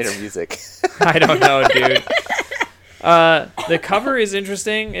Terminator music? I don't know, dude. The cover is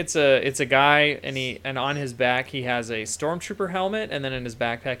interesting. It's a guy, and on his back he has a stormtrooper helmet, and then in his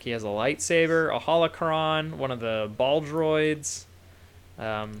backpack he has a lightsaber, a holocron, one of the ball droids,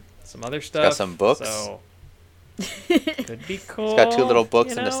 some other stuff. Got some books. So could be cool. He's got 2 little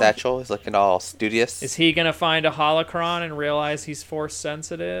books in the satchel. He's looking all studious. Is he gonna find a holocron and realize he's Force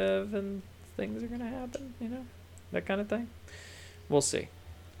sensitive and things are gonna happen? That kind of thing. We'll see.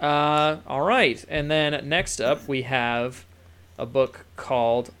 All right, and then next up we have a book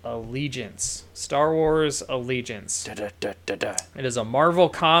called Allegiance, Star Wars Allegiance. It is a Marvel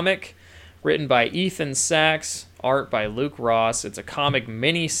comic written by Ethan Sachs, art by Luke Ross. It's a comic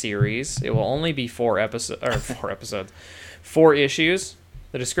mini-series. It will only be 4 issues.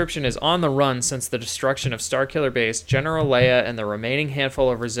 The description is, on the run since the destruction of Starkiller Base, General Leia and the remaining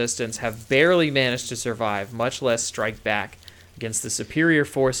handful of Resistance have barely managed to survive, much less strike back against the superior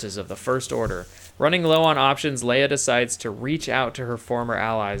forces of the First Order. Running low on options, Leia decides to reach out to her former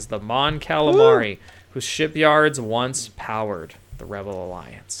allies, the Mon Calamari, whose shipyards once powered the Rebel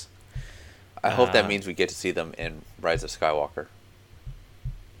Alliance. I hope that means we get to see them in Rise of Skywalker.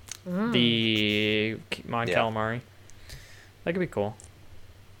 The Mon Calamari. That could be cool.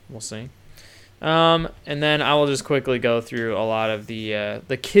 We'll see. And then I will just quickly go through a lot of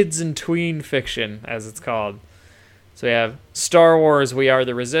the kids and tween fiction, as it's called. So we have Star Wars, We Are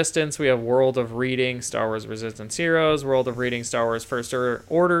the Resistance. We have World of Reading, Star Wars Resistance Heroes. World of Reading, Star Wars First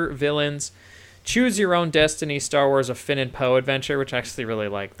Order Villains. Choose Your Own Destiny, Star Wars A Finn and Poe Adventure, which I actually really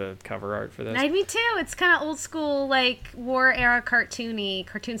like the cover art for this. Me too. It's kind of old school, like war era cartoon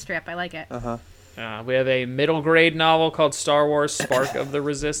strip. I like it. We have a middle grade novel called Star Wars Spark of the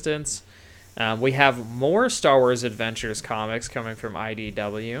Resistance. We have more Star Wars Adventures comics coming from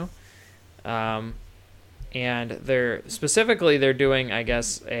IDW. And they're doing, I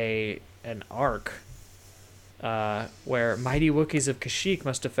guess, an arc where mighty Wookiees of Kashyyyk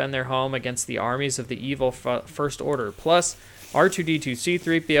must defend their home against the armies of the evil First Order. Plus, R2-D2,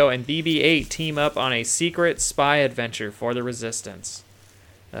 C-3PO, and BB-8 team up on a secret spy adventure for the Resistance.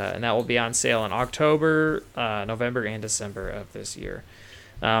 And that will be on sale in October, November, and December of this year.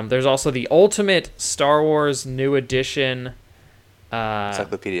 There's also the Ultimate Star Wars New Edition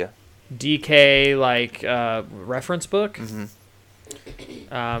Encyclopedia. DK reference book.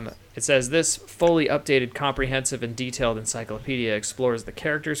 It says, this fully updated, comprehensive, and detailed encyclopedia explores the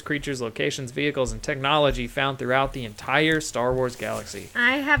characters, creatures, locations, vehicles, and technology found throughout the entire Star Wars galaxy.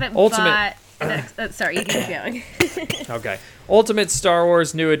 I haven't bought... sorry, you keep going. Okay. Ultimate Star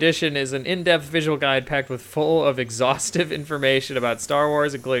Wars New Edition is an in-depth visual guide packed with full of exhaustive information about Star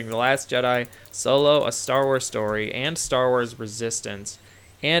Wars, including The Last Jedi, Solo, A Star Wars Story, and Star Wars Resistance,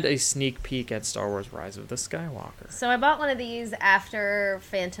 and a sneak peek at Star Wars Rise of the Skywalker. So I bought one of these after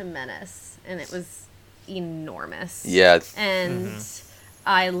Phantom Menace, and it was enormous. Yeah. And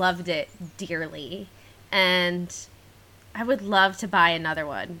I loved it dearly. And I would love to buy another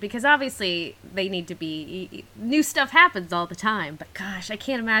one, because obviously they need to be... New stuff happens all the time, but gosh, I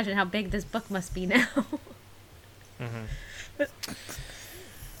can't imagine how big this book must be now.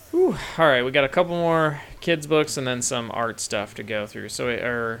 All right, we got a couple more kids books and then some art stuff to go through. So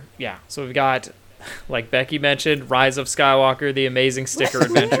we've got, like Becky mentioned, Rise of Skywalker, The Amazing Sticker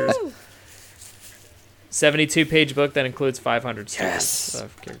Adventures. 72-page book that includes 500 Yes. stories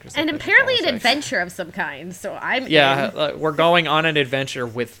of characters. And that they apparently can an follow. adventure of some kind. So I'm in. Yeah, we're going on an adventure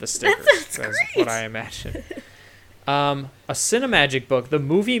with the stickers. That's That's great. what I imagine. A Cinemagic book, The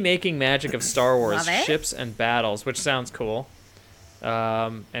Movie-Making Magic of Star Wars, Love it. Ships and Battles, which sounds cool.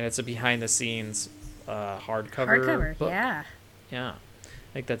 And it's a behind-the-scenes hardcover book. Yeah. Yeah,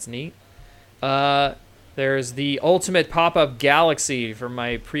 I think that's neat. There's the Ultimate Pop-Up Galaxy from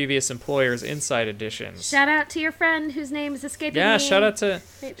my previous employer's Inside Editions. Shout out to your friend whose name is escaping me. Yeah, shout out to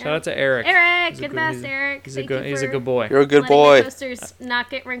Eric. Eric, He's a good good- best, he's- Eric. He's a Thank good. you He's a for good boy. You're a good letting boy. my posters not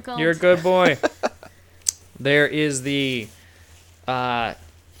get wrinkled. You're a good boy. There is the Rise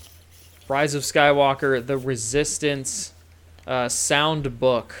of Skywalker, the Resistance sound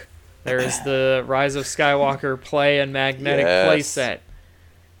book. There is the Rise of Skywalker play and magnetic play set.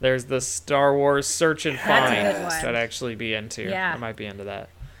 There's the Star Wars Search and That's a Find good one. that I'd actually be into. Yeah. I might be into that.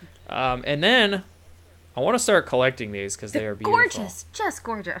 And then I want to start collecting these because they are beautiful. Gorgeous, just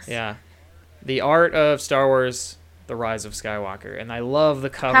gorgeous. Yeah. The Art of Star Wars, The Rise of Skywalker. And I love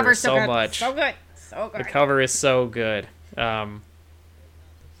the cover Cover's so good. much. So good. So good. The cover is so good.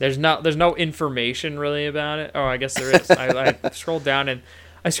 There's no information really about it. Oh, I guess there is. I scrolled down and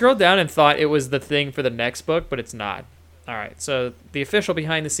thought it was the thing for the next book, but it's not. All right. So the official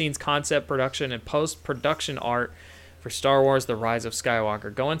behind-the-scenes concept, production, and post-production art for Star Wars: The Rise of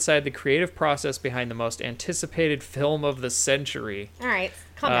Skywalker. Go inside the creative process behind the most anticipated film of the century. All right,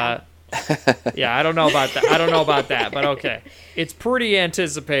 calm down. Yeah, I don't know about that. But okay. It's pretty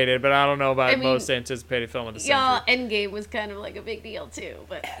anticipated, but I don't know about I mean, most anticipated film of the century. Y'all, Endgame was kind of like a big deal too,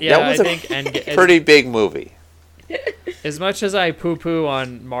 but Yeah, That was I a think pretty big movie. as much as I poo-poo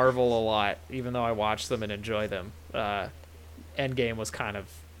on Marvel a lot, even though I watch them and enjoy them, Endgame was kind of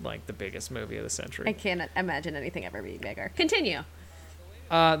like the biggest movie of the century. I can't imagine anything ever being bigger. Continue.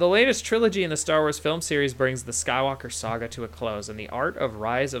 The latest trilogy in the Star Wars film series brings the Skywalker saga to a close, and the art of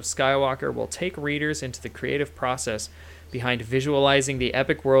Rise of Skywalker will take readers into the creative process behind visualizing the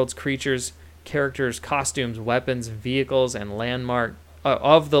epic world's creatures, characters, costumes, weapons, vehicles, and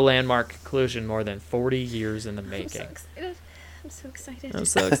of the landmark conclusion more than 40 years in the making. I'm so excited. I'm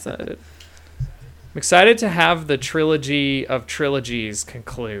so excited. I'm excited to have the trilogy of trilogies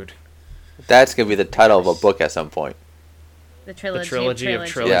conclude. That's gonna be the title of a book at some point. The The trilogy, of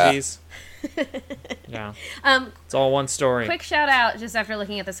trilogies. Yeah. It's all one story. Quick shout out, just after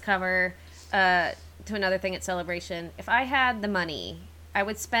looking at this cover, to another thing at Celebration. If I had the money, I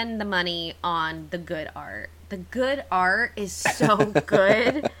would spend the money on the good art. The good art is so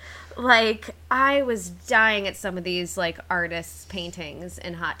good. Like, I was dying at some of these, like, artists' paintings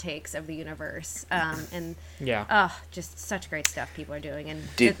and hot takes of the universe. And, Yeah. just such great stuff people are doing. And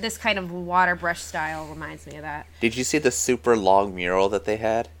Did- this kind of water brush style reminds me of that. Did you see the super long mural that they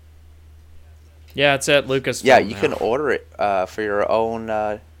had? Yeah, it's at Lucasfilm. Yeah, you now. can order it for your own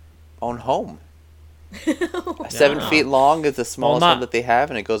home. 7 feet long is the smallest not- one that they have,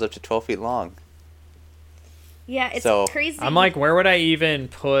 and it goes up to 12 feet long. Yeah, it's So, crazy. I'm like, where would I even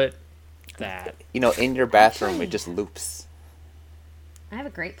put that? You know, in your bathroom, it just loops. I have a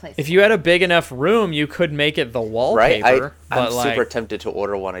great place. If you had a big enough room, you could make it the Right? wallpaper. I'm but like, super tempted to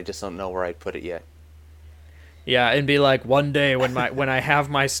order one. I just don't know where I'd put it yet. yeah, and be like, one day when I have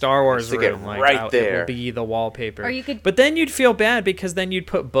my Star Wars Stick it room, like, right it there. will be the wallpaper. Or you could- But then you'd feel bad because then you'd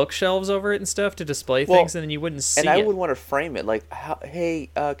put bookshelves over it and stuff to display Well, things, and then you wouldn't see And I it. would want to frame it like, hey,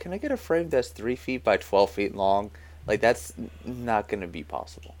 can I get a frame that's 3 feet by 12 feet long? Like, that's not going to be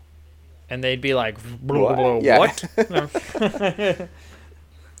possible. And they'd be like, What? Yeah. what?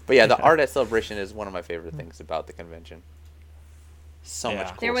 But yeah, the art at Celebration is one of my favorite things about the convention. So Yeah. much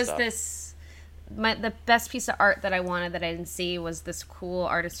cool There was stuff. the best piece of art that I wanted that I didn't see was this cool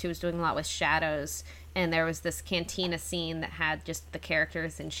artist who was doing a lot with shadows, and there was this cantina scene that had just the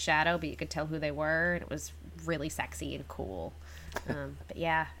characters in shadow, but you could tell who they were, and it was really sexy and cool. But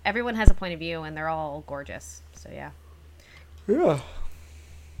yeah, everyone has a point of view, and they're all gorgeous. So yeah. Yeah.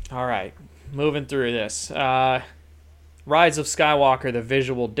 All right, moving through this. Rise of Skywalker, the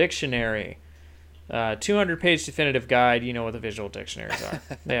Visual Dictionary. 200-page definitive guide. You know what the visual dictionaries are.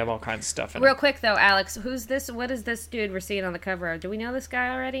 They have all kinds of stuff in Real it. quick though, Alex, who's this? What is this dude we're seeing on the cover of? Do we know this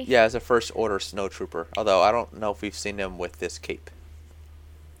guy already? Yeah, as a First Order snowtrooper. Although I don't know if we've seen him with this cape.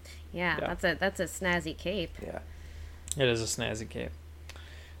 Yeah, Yeah. that's a snazzy cape. Yeah. It is a snazzy cape.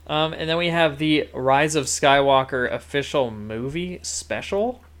 And then we have the Rise of Skywalker official movie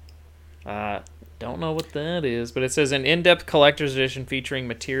special. Don't know what that is, but it says an in-depth collector's edition featuring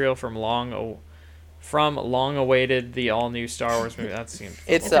material from long-awaited the all-new Star Wars movie. That seems.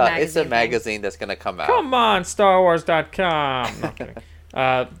 It's a a magazine magazine that's going to come out. Come on, StarWars.com. No, I'm kidding.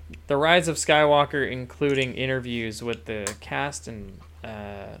 The Rise of Skywalker, including interviews with the cast and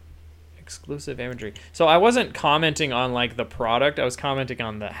exclusive imagery. So I wasn't commenting on like the product. I was commenting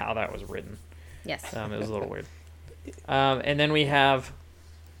on how that was written. Yes. It was a little weird. And then we have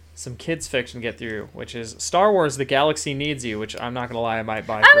some kids fiction to get through, which is Star Wars: The Galaxy Needs You, which I'm not gonna lie, I might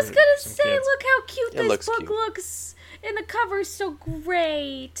buy. I was gonna say, kids. look how cute It this book cute. looks, and the cover's so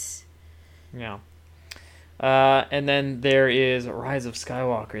great. Yeah. And then there is Rise of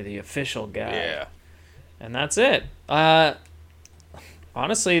Skywalker, the official guide. Yeah. And that's it.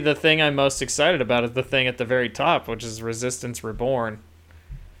 Honestly, the thing I'm most excited about is the thing at the very top, which is Resistance Reborn.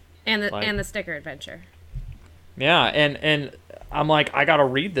 And the Like- and the sticker adventure. Yeah, and I'm like, I gotta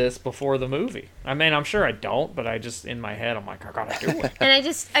read this before the movie. I mean, I'm sure I don't, but I just, in my head, I'm like, I gotta do it. And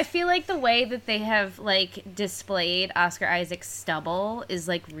I feel like the way that they have like displayed Oscar Isaac's stubble is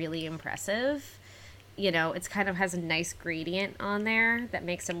like really impressive. You know, it's kind of has a nice gradient on there that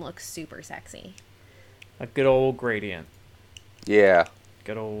makes him look super sexy. A good old gradient. Yeah.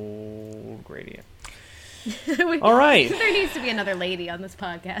 Good old gradient. We- All right. There needs to be another lady on this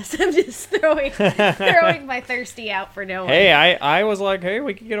podcast. I'm just throwing my thirsty out for no one. Hey, I was like, hey,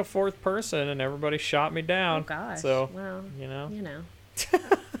 we could get a fourth person, and everybody shot me down. Oh gosh. So, well, you know.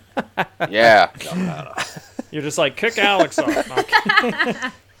 Yeah. You're just like, kick Alex off. No, I'm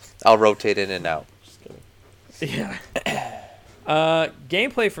kidding. I'll rotate in and out. Yeah.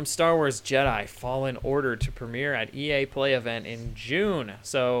 Gameplay from Star Wars Jedi Fallen Order to premiere at EA Play event in June.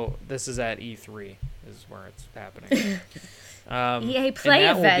 So this is at E3 is where it's happening. EA Play and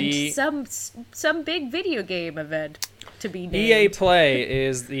that will event, be- some big video game event to be named. EA Play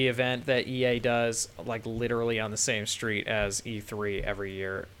is the event that EA does like literally on the same street as E3 every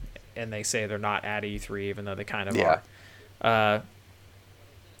year, and they say they're not at E3 even though they kind of are.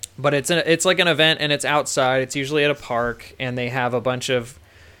 But it's like an event, and it's outside. It's usually at a park, and they have a bunch of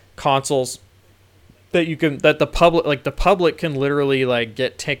consoles that the public can literally like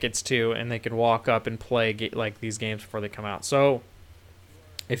get tickets to, and they can walk up and play like these games before they come out. So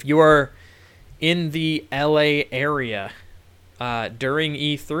if you are in the LA area during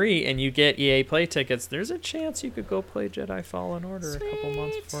E3 and you get EA Play tickets, there's a chance you could go play Jedi Fallen Order a couple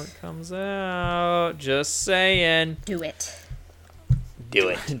months before it comes out. Just saying. Do it. Do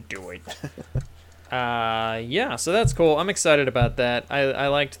it. Do it. Yeah, so that's cool. I'm excited about that. I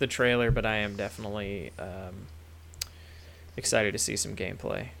liked the trailer, but I am definitely excited to see some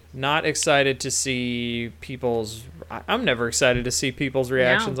gameplay. Not excited to see people's... I'm never excited to see people's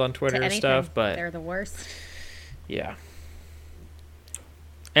reactions on Twitter to and anything. stuff, but... They're the worst. Yeah.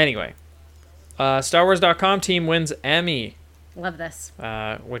 Anyway. StarWars.com team wins Emmy, Love this.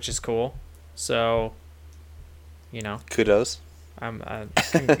 which is cool. So, you know... Kudos.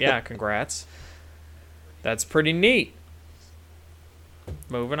 Yeah, congrats. That's pretty neat.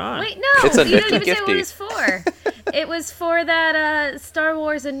 Moving on. Wait, no, It's a you didn't even nifty say what it was for. It was for that Star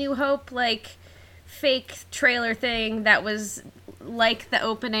Wars A New Hope like fake trailer thing that was like the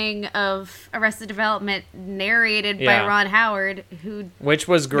opening of Arrested Development, narrated by Yeah. Ron Howard, who Which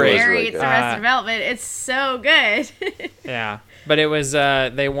was great. really narrates good. Arrested Development. It's so good. Yeah, but it was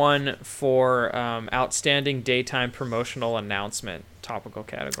they won for outstanding daytime promotional announcement topical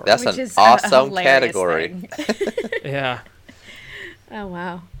category. That's Which an is a awesome hilarious category. thing. Yeah. Oh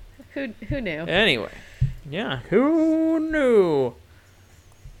wow, who knew? Anyway, yeah, who knew?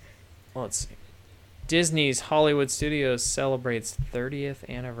 Let's see. Disney's Hollywood Studios celebrates 30th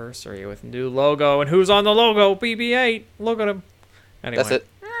anniversary with new logo, and who's on the logo? BB-8. Look at him. Anyway, That's it.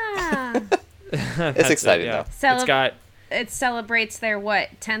 Ah. It's exciting though. It's got It celebrates their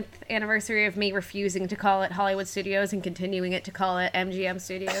 10th anniversary of me refusing to call it Hollywood Studios and continuing it to call it MGM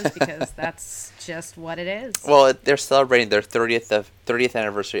Studios because that's just what it is. Well, they're celebrating their 30th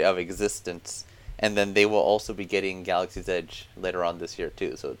anniversary of existence, and then they will also be getting Galaxy's Edge later on this year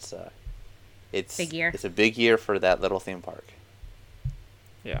too. So it's Big year. It's a big year for that little theme park.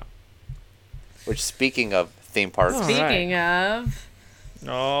 yeah. Which, speaking of theme parks, Oh. Speaking of,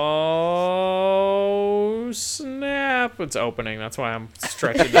 Oh, snap. It's opening. That's why I'm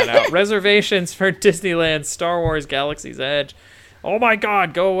stretching that out. Reservations for Disneyland Star Wars Galaxy's Edge. Oh my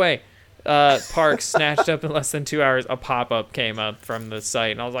god, go away. Park snatched up in less than 2 hours. A pop-up came up from the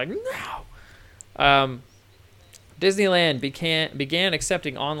site, and I was like, no. Disneyland began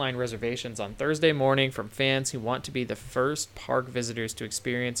accepting online reservations on Thursday morning from fans who want to be the first park visitors to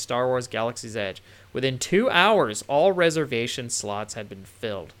experience Star Wars Galaxy's Edge. Within 2 hours, all reservation slots had been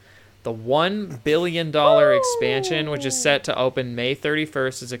filled. The $1 billion expansion, which is set to open May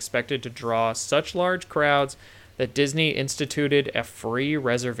 31st, is expected to draw such large crowds that Disney instituted a free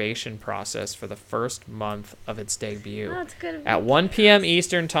reservation process for the first month of its debut. Oh, that's good. At 1 p.m.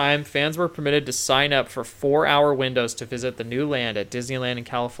 Eastern Time, fans were permitted to sign up for 4-hour windows to visit the new land at Disneyland in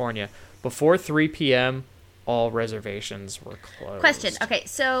California. Before 3 p.m., all reservations were closed. Question. Okay,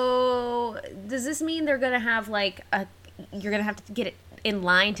 so does this mean they're going to have you're going to have to get it in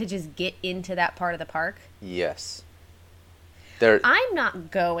line to just get into that part of the park? Yes. I'm not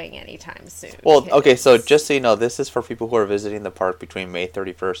going anytime soon. Well, okay, so just so you know, this is for people who are visiting the park between May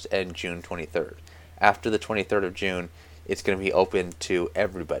 31st and June 23rd. After the 23rd of June, it's going to be open to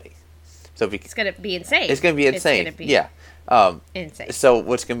everybody. So it's going to be insane. It's going to be insane. It's gonna be yeah. Insane. So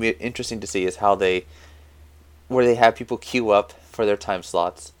what's going to be interesting to see is where they have people queue up for their time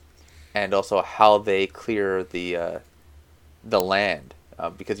slots, and also how they clear the land.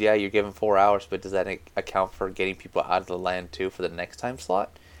 Because, yeah, you're given 4 hours, but does that account for getting people out of the land, too, for the next time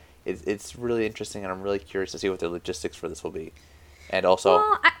slot? It's really interesting, and I'm really curious to see what the logistics for this will be. And also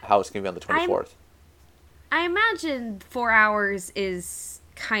how it's going to be on the 24th. I imagine 4 hours is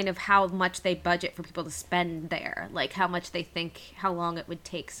kind of how much they budget for people to spend there. Like, how long it would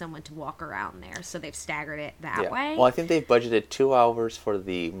take someone to walk around there. So they've staggered it that way. Well, I think they've budgeted 2 hours for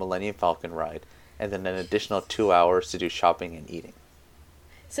the Millennium Falcon ride, and then an additional 2 hours to do shopping and eating.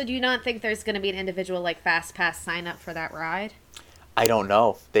 So do you not think there's going to be an individual Fast Pass sign up for that ride? I don't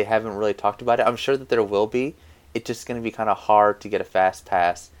know. They haven't really talked about it. I'm sure that there will be. It's just going to be kind of hard to get a Fast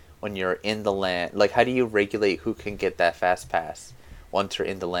Pass when you're in the land. Like, how do you regulate who can get that Fast Pass once you're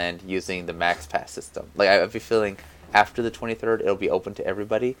in the land using the Max Pass system? Like, I have a feeling after the 23rd, it'll be open to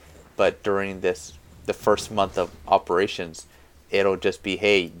everybody. But during the first month of operations, it'll just be,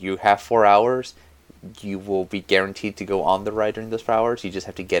 hey, you have 4 hours. You will be guaranteed to go on the ride during those 4 hours. You just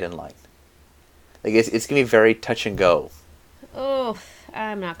have to get in line. Like, it's going to be very touch and go. Oh,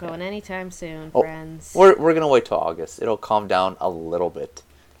 I'm not going anytime soon, friends. We're going to wait till August. It'll calm down a little bit.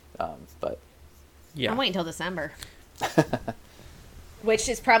 But yeah. I'm waiting until December. Which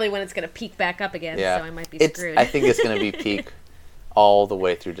is probably when it's going to peak back up again, so I might be screwed. I think it's going to be peak all the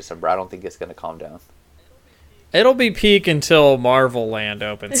way through December. I don't think it's going to calm down. It'll be peak until Marvel Land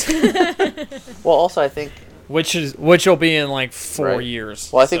opens. Well, also I think which will be in 4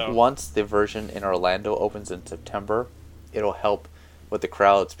 years. Well, I think once the version in Orlando opens in September, it'll help with the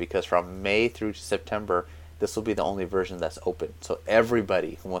crowds, because from May through September, this will be the only version that's open. So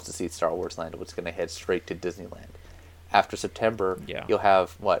everybody who wants to see Star Wars Land is going to head straight to Disneyland. After September, you'll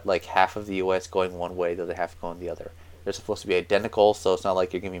have half of the U.S. going one way, the other half going the other. They're supposed to be identical, so it's not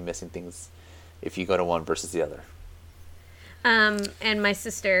like you're going to be missing things if you go to one versus the other. And my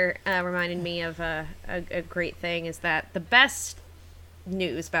sister reminded me of a great thing, is that the best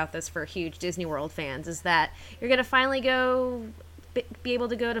news about this for huge Disney World fans is that you're going to finally be able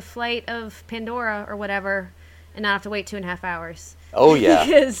to go to Flight of Pandora or whatever and not have to wait 2.5 hours. Oh, yeah.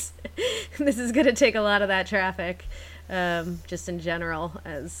 Because this is going to take a lot of that traffic, just in general,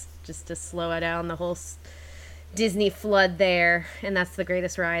 just to slow down the whole Disney flood there. And that's the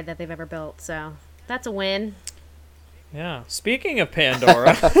greatest ride that they've ever built. So that's a win. Yeah. Speaking of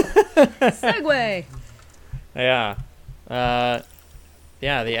Pandora. Segue. Yeah.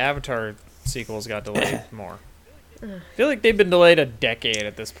 The Avatar sequels got delayed more. I feel like they've been delayed a decade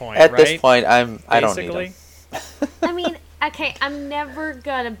at this point, At right? this point, I don't need them. I mean, okay, I'm never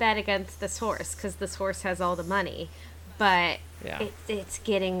going to bet against this horse because this horse has all the money. But it's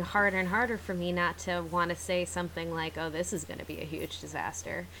getting harder and harder for me not to want to say something like, oh, this is going to be a huge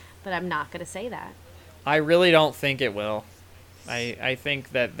disaster. But I'm not going to say that. I really don't think it will. I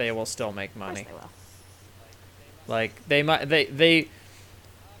think that they will still make money. Of course they will. Like, they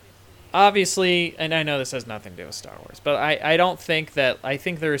obviously, and I know this has nothing to do with Star Wars, but I don't think that, I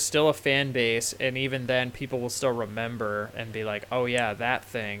think there is still a fan base, and even then people will still remember and be like, oh yeah, that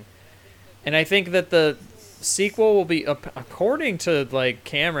thing. And I think that the sequel will be, according to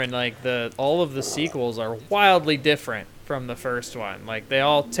Cameron, all of the sequels are wildly different from the first one. Like, they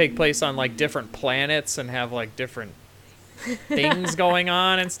all take place on different planets and have different things going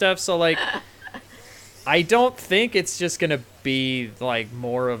on and stuff. So I don't think it's just gonna be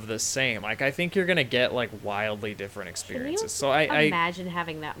more of the same. I think you're gonna get wildly different experiences. Can you So I imagine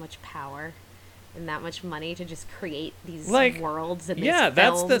having that much power and that much money to just create these worlds and these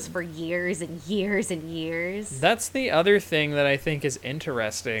films for years and years and years. That's the other thing that I think is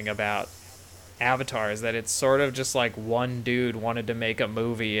interesting about Avatar, is that it's sort of just one dude wanted to make a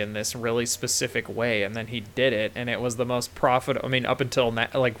movie in this really specific way, and then he did it, and it was the most profitable. I mean, up until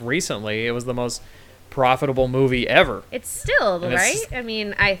recently, it was the most profitable movie ever. It's still, right? I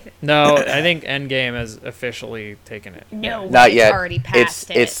mean, No, I think Endgame has officially taken it. No, not yet. Already passed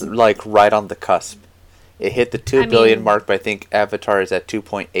It's right on the cusp. It hit the 2 billion mark, but I think Avatar is at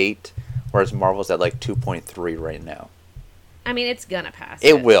 2.8, whereas Marvel's at like 2.3 right now. I mean, it's gonna pass.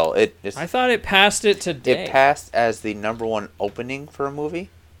 It will. I thought it passed it today. It passed as the #1 opening for a movie.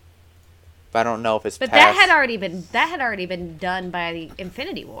 But I don't know if it's But passed. that had already been done by the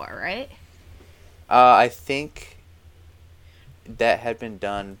Infinity War, right? I think that had been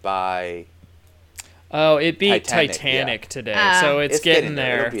done by... Oh, it beat Titanic today, so it's getting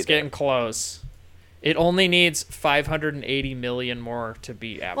there. It's getting close. It only needs 580 million more to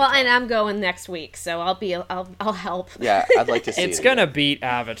beat Avatar. Well, and I'm going next week, so I'll help. Yeah, I'd like to see it's gonna beat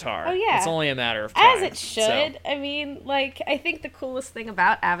Avatar. Oh yeah, it's only a matter of time. As it should. So. I mean, like, I think the coolest thing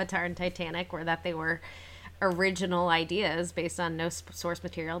about Avatar and Titanic were that they were original ideas based on no source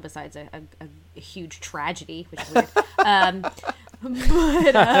material besides a huge tragedy, which is weird.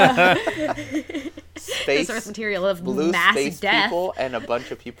 The source material of blue mass space death. People and a bunch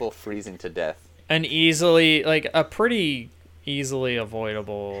of people freezing to death. An pretty easily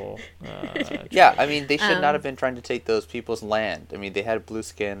avoidable yeah, I mean, they should not have been trying to take those people's land. I mean, they had blue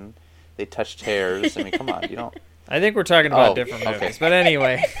skin, they touched hairs. I mean, come on, you don't... I think we're talking about different movies, but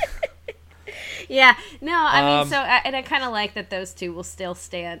anyway. Yeah, no, I mean, and I kind of like that those two will still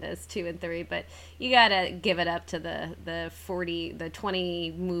stand as 2 and 3, but you gotta give it up to the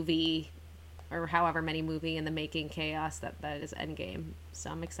 20 movie, or however many movie in the making chaos that is Endgame.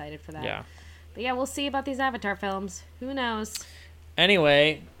 So I'm excited for that. Yeah. But yeah, we'll see about these Avatar films. Who knows?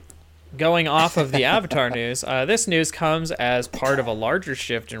 Anyway, going off of the Avatar news, this news comes as part of a larger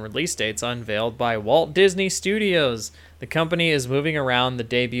shift in release dates unveiled by Walt Disney Studios. The company is moving around the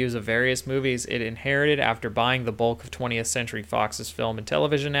debuts of various movies it inherited after buying the bulk of 20th Century Fox's film and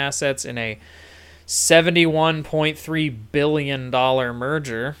television assets in a $71.3 billion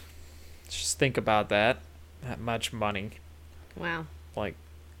merger. Just think about that. That much money. Wow. Like,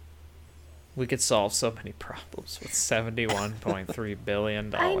 we could solve so many problems with $71.3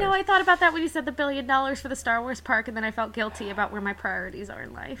 billion. I know, I thought about that when you said the $1 billion for the Star Wars park, and then I felt guilty about where my priorities are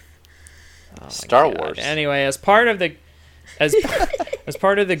in life. Oh Star Wars. Anyway, as part of the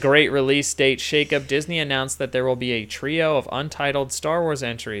great release date shakeup, Disney announced that there will be a trio of untitled Star Wars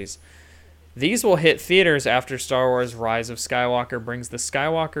entries. These will hit theaters after Star Wars Rise of Skywalker brings the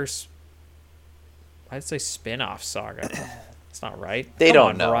I'd say spin-off saga. It's not right. Come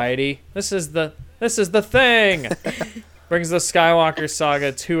on, know. Variety. This is the thing. Brings the Skywalker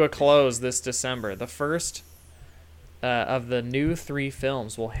saga to a close this December. The first of the new 3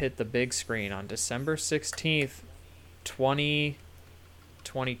 films will hit the big screen on December 16th,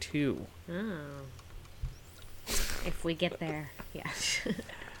 2022. Oh. If we get there, yeah.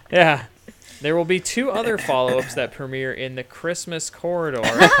 Yeah. There will be 2 other follow-ups that premiere in the Christmas corridor.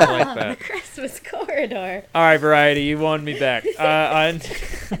 I like that. The Christmas corridor. All right, Variety, you won me back.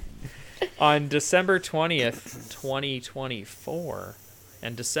 On December 20th, 2024,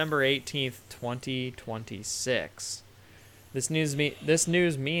 and December 18th, 2026. This news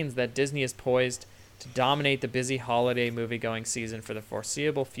means that Disney is poised to dominate the busy holiday movie-going season for the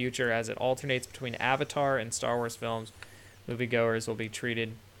foreseeable future as it alternates between Avatar and Star Wars films. Moviegoers will be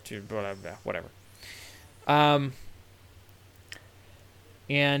treated to whatever.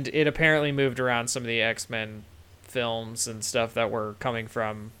 And it apparently moved around some of the X-Men films and stuff that were coming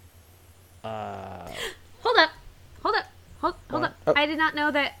from... Hold up. Oh. I did not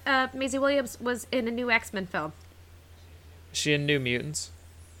know that Maisie Williams was in a new X-Men film. Is she in New Mutants?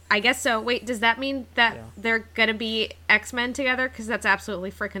 I guess so. Wait, does that mean that they're going to be X-Men together? Because that's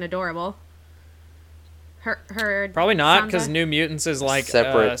absolutely freaking adorable. Her Probably not, because New Mutants is like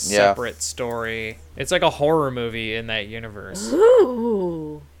a separate story. It's like a horror movie in that universe.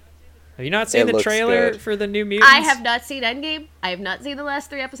 Ooh. Have you not seen the trailer for the New Mutants? I have not seen Endgame. I have not seen the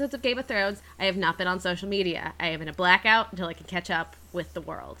last 3 episodes of Game of Thrones. I have not been on social media. I am in a blackout until I can catch up with the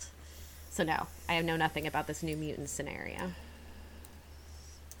world. So no, I know nothing about this New Mutants scenario.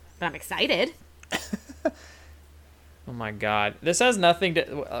 But I'm excited. Oh my god. This has nothing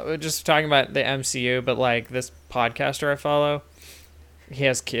to... just talking about the MCU, but like this podcaster I follow, he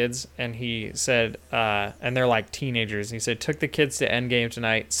has kids, and he said, and they're like teenagers, and he said, took the kids to Endgame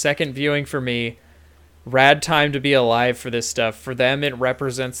tonight. Second viewing for me. Rad time to be alive for this stuff. For them, it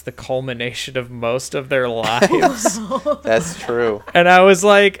represents the culmination of most of their lives. That's true. And I was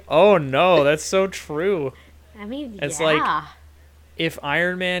like, oh no, that's so true. I mean, it's like... If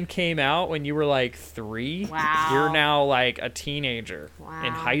Iron Man came out when you were like 3, you're now like a teenager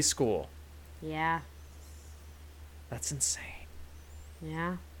in high school. Yeah. That's insane.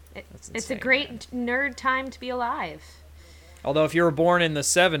 Yeah. It's a great nerd time to be alive. Although if you were born in the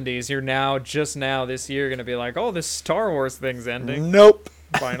 70s, you're now, just now, this year, going to be like, oh, this Star Wars thing's ending. Nope.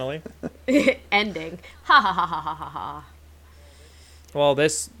 finally. Ending. Ha ha ha ha ha ha ha. Well,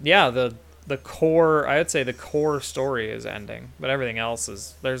 the core, I would say the core story is ending, but everything else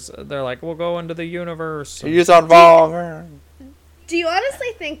is they're like, we'll go into the universe. Use on wrong. Do you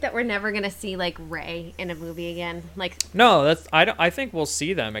honestly think that we're never gonna see like Rey in a movie again? Like, No, I think we'll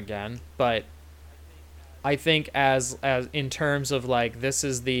see them again, but I think as in terms of like, this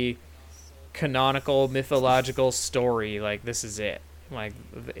is the canonical mythological story, like this is it. Like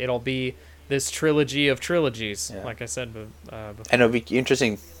it'll be this trilogy of trilogies, like I said before. And it'll be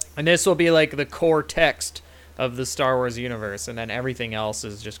interesting. And this will be like the core text of the Star Wars universe, and then everything else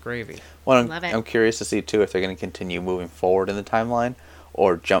is just gravy. Well, Love it. I'm curious to see too if they're going to continue moving forward in the timeline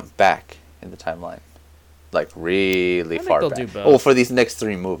or jump back in the timeline, like really think far they'll back. do both. Oh, for these next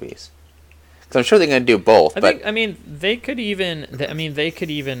 3 movies, because I'm sure they're going to do both. I mean, they could even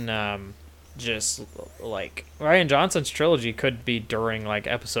just like Ryan Johnson's trilogy could be during like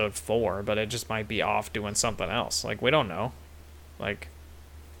episode 4, but it just might be off doing something else. Like, we don't know. Like,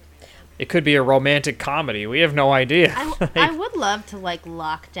 it could be a romantic comedy. We have no idea. I would love to like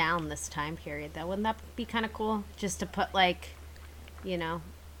lock down this time period though. Wouldn't that be kind of cool? Just to put like, you know,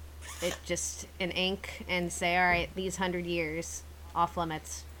 it just in ink and say, all right, these 100 years off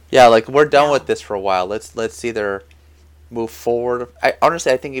limits. Yeah, like we're done Yeah. with this for a while. Let's either move forward. I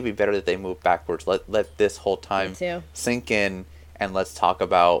think it'd be better that they move backwards. Let this whole time Me too. sink in, and let's talk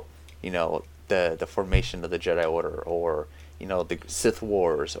about, you know, the formation of the Jedi Order, or, you know, the Sith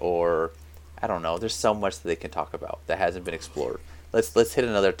Wars, or I don't know. There's so much that they can talk about that hasn't been explored. Let's hit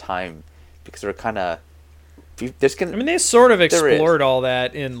another time, because we're kind of there's gonna. I mean, they sort of There is. explored all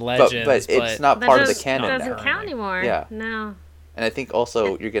that in Legends, but it's not That part of the does- canon doesn't now. count anymore. Yeah. No. And I think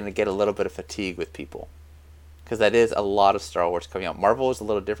also you're going to get a little bit of fatigue with people, because that is a lot of Star Wars coming out. Marvel was a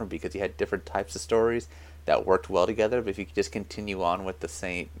little different because you had different types of stories that worked well together. But if you could just continue on with the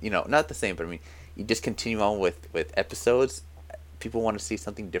same, you know, not the same, but I mean, you just continue on with episodes, people want to see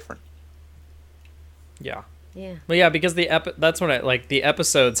something different. Yeah. Yeah. Well, yeah, because that's what I like. The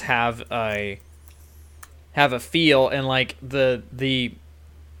episodes have a feel, and like the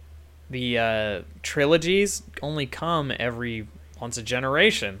trilogies only come every once a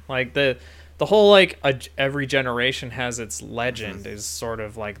generation. Like the whole like every generation has its legend is sort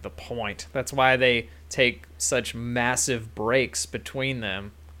of like the point. That's why they take such massive breaks between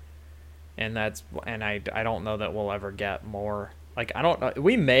them. And I don't know that we'll ever get more. Like, I don't know.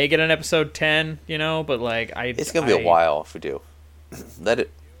 We may get an episode 10, you know, but like It's going to be a while if we do. Let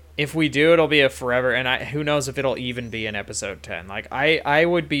it. If we do, it'll be a forever, and who knows if it'll even be an episode 10. Like, I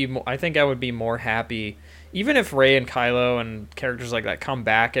would be, I think I would be more happy, even if Rey and Kylo and characters like that come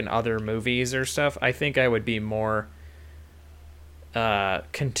back in other movies or stuff. I think I would be more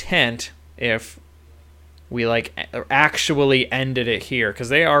content if we like actually ended it here, because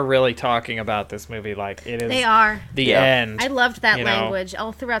they are really talking about this movie like it is. They are. The end. I loved that you know? language.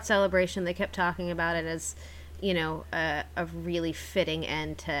 All throughout Celebration, they kept talking about it as, you know, a really fitting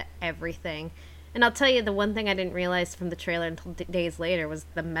end to everything. And I'll tell you, the one thing I didn't realize from the trailer until days later was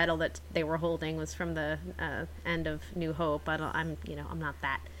the medal that they were holding was from the end of New Hope. I'm not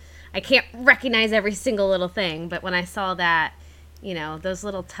that. I can't recognize every single little thing, but when I saw that, you know, those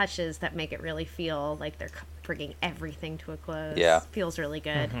little touches that make it really feel like they're bringing everything to a close. Yeah. Feels really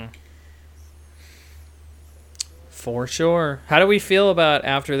good. Mm-hmm. For sure. How do we feel about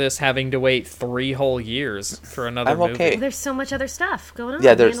after this having to wait 3 whole years for another I'm movie? okay. There's so much other stuff going on.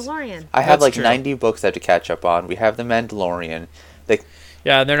 Yeah, there's. Mandalorian. I have That's like true. 90 books I have to catch up on. We have The Mandalorian. The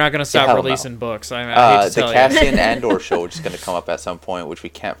Yeah, they're not going to stop hell no. releasing books. I hate to the tell you. Cassian Andor show, which is going to come up at some point, which we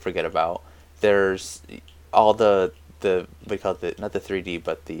can't forget about. There's all the what do you call it? Not the 3D,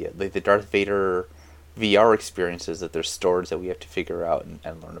 but the Darth Vader VR experiences that there's stories that we have to figure out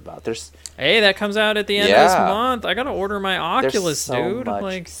and learn about. There's Hey, that comes out at the end of this Yeah. month. I got to order my there's Oculus, so dude. much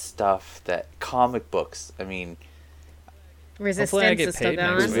Like, stuff that comic books. I mean, Resistance I get is still paid next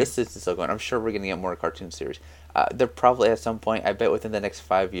going. week. Resistance is still going. I'm sure we're going to get more cartoon series. There probably at some point, I bet within the next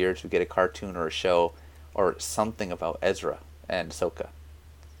 5 years, we get a cartoon or a show or something about Ezra and Ahsoka.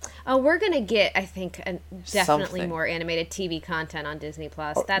 Oh, we're gonna get, I think, definitely Something. more animated TV content on Disney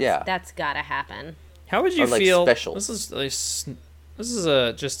Plus. Oh, That's yeah. that's gotta happen. how would you Or, like, feel? specials. This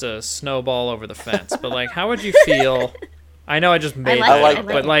is just a snowball over the fence. But like, how would you feel? I know I just made like that, it, I like up,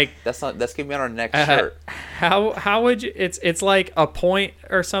 it. but like, That's gonna be on our next shirt. how would you? It's like a point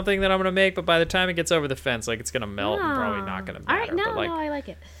or something that I'm gonna make, but by the time it gets over the fence, like it's gonna melt and probably not gonna matter. All right, no, but like, no, I like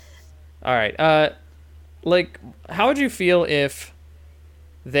it. all right, like, how would you feel if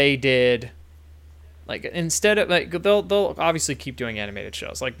they did, like, instead of like they'll obviously keep doing animated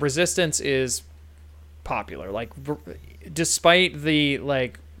shows. Like Resistance is popular. Like, despite the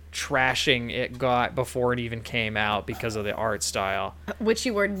like trashing it got before it even came out because of the art style, which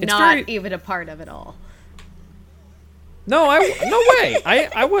you were not even a part of at all. No way.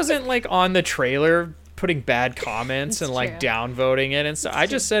 I wasn't like on the trailer putting bad comments and like downvoting it and stuff. I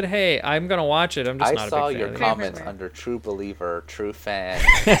just said, hey, I'm gonna watch it. I'm just not a big fan. I saw your comments under True Believer, True Fan,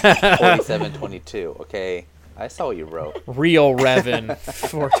 4722. Okay, I saw what you wrote. Real Revan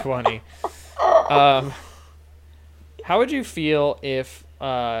 420. How would you feel if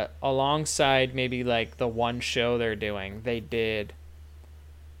alongside maybe like the one show they're doing, they did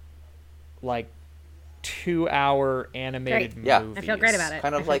like 2-hour animated movies? Yeah, I feel great about it.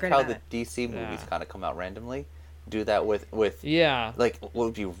 Kind of like how the DC movies kind of come out randomly. Do that with like what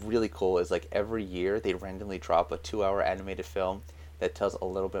would be really cool is like every year they randomly drop a 2-hour animated film that tells a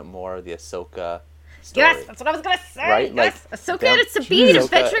little bit more of the Ahsoka story. Yes, that's what I was gonna say. Right? Yes, like, Ahsoka and Sabine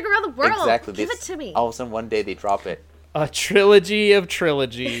adventuring around the world. Exactly. Give it to me. All of a sudden one day they drop it. A trilogy of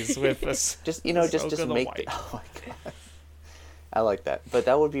trilogies with us. just make it. Oh my god. I like that. But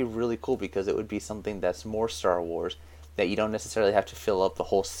that would be really cool because it would be something that's more Star Wars that you don't necessarily have to fill up the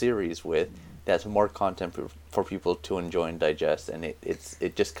whole series with. That's more content for people to enjoy and digest, and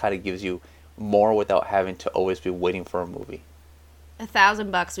it just kind of gives you more without having to always be waiting for a movie.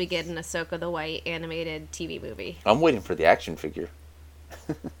 $1,000 we get an Ahsoka the White animated TV movie. I'm waiting for the action figure.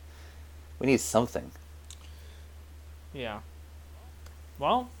 We need something. Yeah.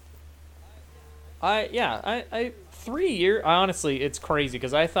 Well, I 3 years. Honestly, it's crazy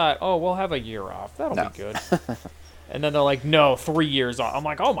because I thought, oh, we'll have a year off. That'll be good. And then they're like, no, 3 years off. I'm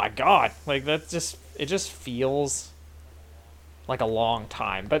like, oh my god, like it just feels like a long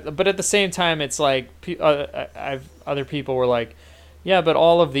time. But at the same time, it's like other people were like, yeah, but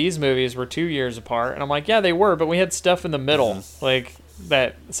all of these movies were 2 years apart, and I'm like, yeah, they were, but we had stuff in the middle, like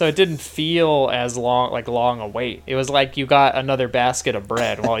that, so it didn't feel as long a wait. It was like you got another basket of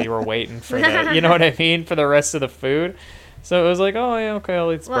bread while you were waiting for the, you know what I mean, for the rest of the food. So it was like, oh yeah, okay,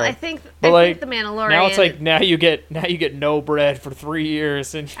 I'll eat some bread. I think The Mandalorian. Now it's like now you get no bread for 3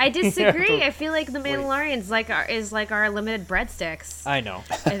 years, and I disagree. I feel like The Mandalorian's is like our limited breadsticks. I know.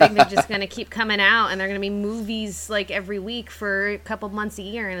 I think they're just gonna keep coming out, and they're gonna be movies like every week for a couple months a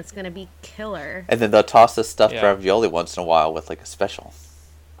year, and it's gonna be killer. And then they'll toss us stuffed ravioli once in a while with like a special.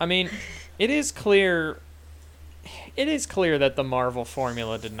 I mean, it is clear that the Marvel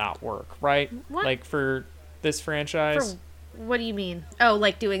formula did not work, right? What? Like for this franchise. What do you mean? Oh,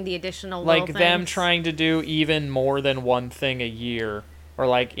 like doing the additional like little them things? Trying to do even more than one thing a year, or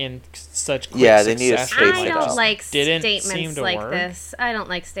like in such quick they need a succession. I don't like statements like work. this. I don't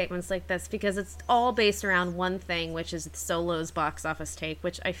like statements like this because it's all based around one thing, which is Solo's box office take,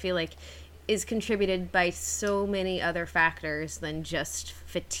 which I feel like is contributed by so many other factors than just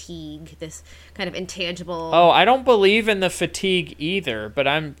fatigue, this kind of intangible... Oh, I don't believe in the fatigue either, but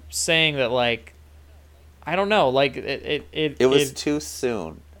I'm saying that, like, I don't know, like, it was too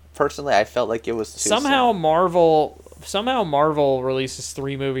soon. Personally, I felt like it was too soon. Somehow Marvel releases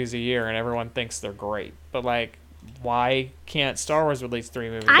 3 movies a year and everyone thinks they're great, but, like, why can't Star Wars release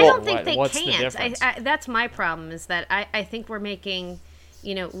 3 movies a year? I don't think they what's can't. The difference? That's my problem, is that I think we're making...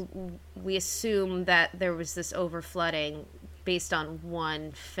 You know, we assume that there was this overflooding based on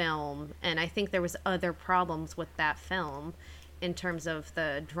one film, and I think there was other problems with that film in terms of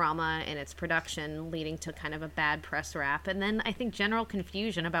the drama and its production leading to kind of a bad press rap, and then I think general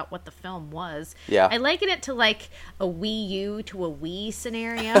confusion about what the film was. Yeah. I liken it to like a Wii U to a Wii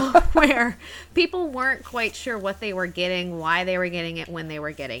scenario where people weren't quite sure what they were getting, why they were getting it, when they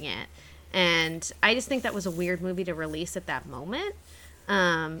were getting it. And I just think that was a weird movie to release at that moment.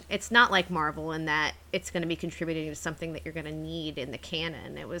 It's not like Marvel in that it's going to be contributing to something that you're going to need in the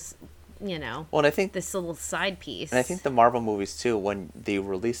canon. It was, you know, and I think this little side piece. And I think the Marvel movies too, when they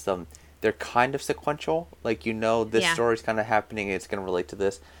release them, they're kind of sequential. Like, you know, this story's kind of happening and it's going to relate to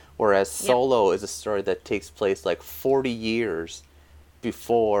this. Whereas Solo is a story that takes place like 40 years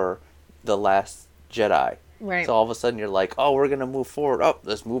before The Last Jedi. Right. So all of a sudden you're like, oh, we're going to move forward. Oh,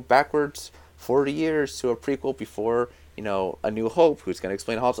 let's move backwards 40 years to a prequel before... You know, A New Hope, who's going to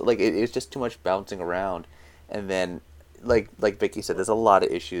explain how... Like, it's just too much bouncing around. And then, like Vicky said, there's a lot of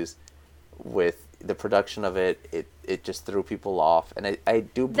issues with the production of it. It just threw people off. And I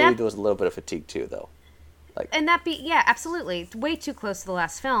do believe there was a little bit of fatigue, too, though. And absolutely. It's way too close to the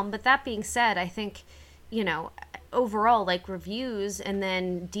last film. But that being said, I think, you know... overall, like, reviews and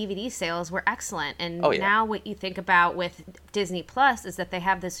then DVD sales were excellent. And now what you think about with Disney Plus is that they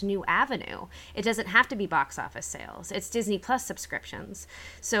have this new avenue. It doesn't have to be box office sales. It's Disney Plus subscriptions.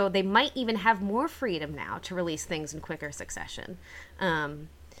 So they might even have more freedom now to release things in quicker succession.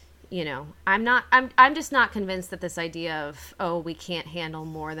 You know, I'm just not convinced that this idea of, oh, we can't handle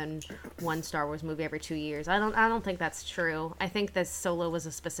more than one Star Wars movie every 2 years. I don't think that's true. I think that Solo was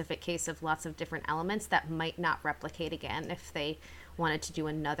a specific case of lots of different elements that might not replicate again if they wanted to do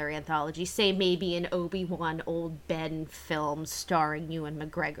another anthology, say maybe an Obi-Wan Old Ben film starring Ewan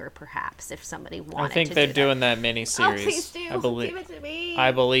McGregor, perhaps, if somebody wanted to. I think they're doing that miniseries. Oh, please do. I believe. Give it to me.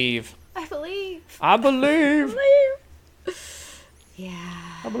 I believe. I believe. I believe. Yeah.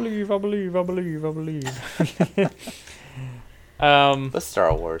 I believe. The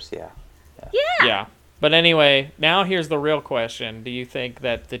Star Wars, yeah. Yeah. But anyway, now here's the real question. Do you think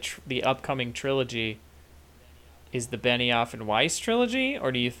that the upcoming trilogy is the Benioff and Weiss trilogy,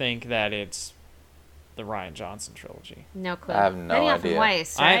 or do you think that it's the Rian Johnson trilogy? No clue. I have no Benioff idea. and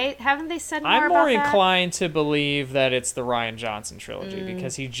Weiss, right? Haven't they said more I'm about more that? inclined to believe that it's the Rian Johnson trilogy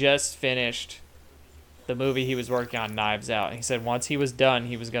because he just finished the movie he was working on, Knives Out. And he said once he was done,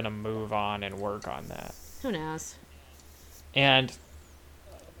 he was going to move on and work on that. Who knows? And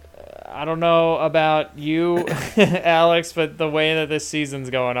I don't know about you, Alex, but the way that this season's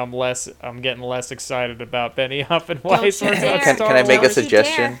going, I'm getting less excited about Benioff and Weiss. Don't you dare. Can I make a Don't you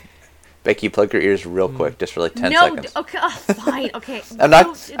suggestion? dare. Becky, plug your ears real quick, just for like 10 No, seconds. okay, fine, okay. I'm not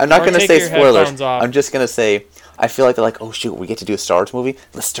going to take say your spoilers. headphones off. I'm just going to say, I feel like they're like, oh shoot, we get to do a Star Wars movie?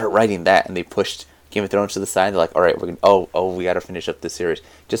 Let's start writing that. And they pushed Game of Thrones to the side. They're like, all right, we're gonna, we got to finish up this series.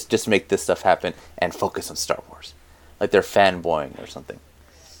 Just make this stuff happen and focus on Star Wars. Like they're fanboying or something.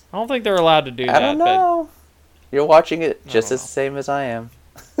 I don't think they're allowed to do that. I don't know. You're watching it just as the same as I am.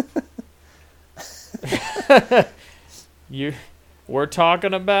 We're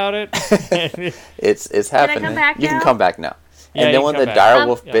talking about it. It's happening. come back you can now? come back now. Yeah, And you then when can the come back.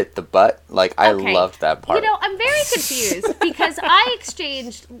 direwolf bit the butt, like I Okay. loved that part. You know, I'm very confused because I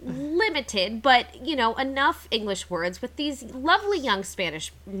exchanged limited, but, you know, enough English words with these lovely young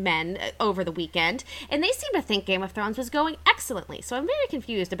Spanish men over the weekend, and they seem to think Game of Thrones was going excellently. So I'm very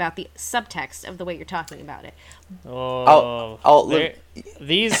confused about the subtext of the way you're talking about it.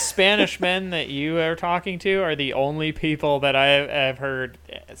 These Spanish men that you are talking to are the only people that I've heard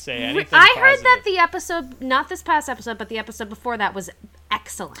say anything I heard positive. that the episode, not this past episode, but the episode before that was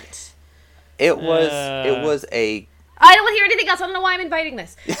excellent. It was a I don't want to hear anything else. I don't know why I'm inviting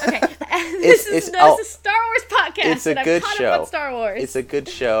this. Okay. This is a Star Wars podcast. it's a and good I'm caught show. up on Star Wars. It's a good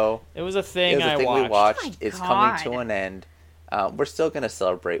show. It was a It thing was a thing I we watched. watched. Oh my It's coming to God. an end. We're still gonna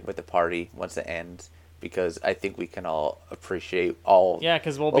celebrate with the party once it ends because I think we can all appreciate all. Yeah,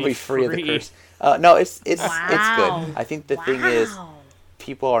 because we'll be be free of the free. curse. No, it's good. Wow. I think the thing is, Wow.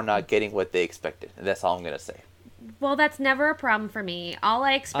 people are not getting what they expected. And that's all I'm gonna say. Well, that's never a problem for me. All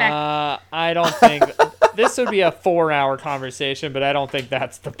I expect. I don't think this would be a 4-hour conversation, but I don't think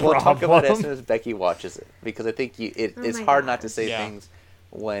that's the We'll problem. talk about it as soon as Becky watches it because I think it's my hard not to gosh. say Yeah. things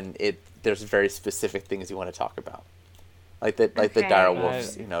when there's very specific things you want to talk about. Like the Okay. dire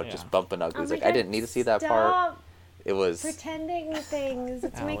wolves, Yeah. just bumping uglies. Oh my Like I God, didn't need to see that part. stop It was pretending things.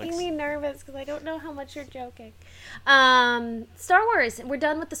 It's Alex. making me nervous because I don't know how much you're joking. Star Wars. We're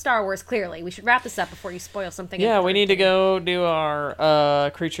done with the Star Wars. Clearly, we should wrap this up before you spoil something. Yeah, we need to important. go do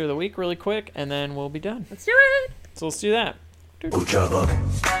our Creature of the Week really quick, and then we'll be done. Let's do it. So let's do that. Ujaba.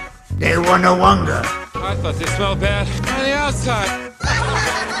 They wanna wanga. I thought they smelled bad on the outside.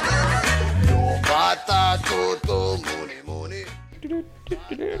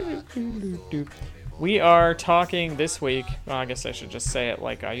 We are talking this week. Well, I guess I should just say it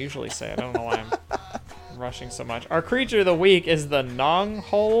like I usually say it. I don't know why I'm rushing so much. Our creature of the week is the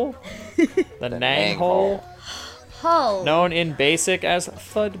Nonghole, the Nanghole, Hull. known in BASIC as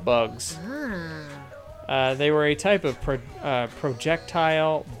thud bugs. They were a type of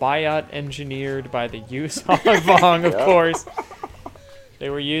projectile biot engineered by the Yuzon Vong, of course. They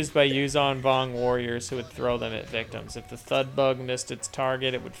were used by Yuzon Vong warriors who would throw them at victims. If the thud bug missed its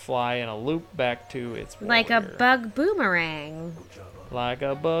target, it would fly in a loop back to its warrior. Like a bug boomerang. Like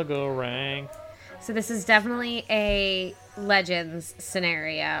a boogerang. So this is definitely a Legends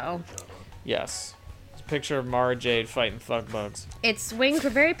scenario. Yes. It's a picture of Mara Jade fighting thug bugs. Its wings were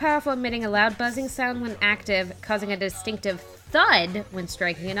very powerful, emitting a loud buzzing sound when active, causing a distinctive thud when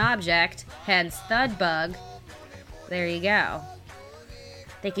striking an object, hence thud bug. There you go.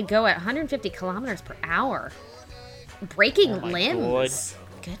 They could go at 150 kilometers per hour, breaking my limbs.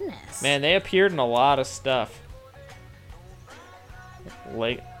 Goodness. Man, they appeared in a lot of stuff.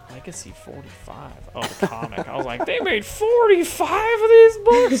 Legacy 45. Oh, the comic. I was like, they made 45 of these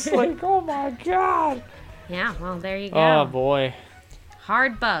books? Like, oh my god. Yeah, well, there you go. Oh boy.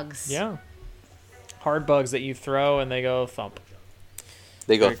 Hard bugs. Yeah. Hard bugs that you throw and they go thump.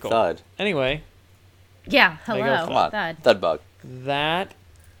 they go Very cool. thud. Anyway, Yeah, They go hello. Come on, Thud. thud bug. that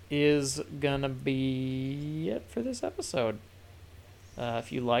is gonna be it for this episode.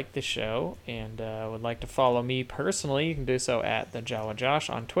 If you like the show and would like to follow me personally, you can do so at the Jawa Josh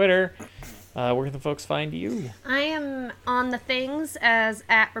on Twitter. Where can the folks find you? I am on the things as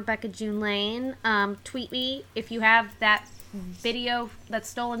at Rebecca June Lane. Tweet me if you have that video, that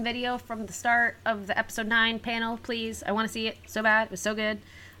stolen video from the start of the episode 9 panel, please. I want to see it so bad. It was so good.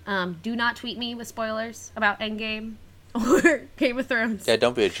 Do not tweet me with spoilers about Endgame or Game of Thrones. Yeah,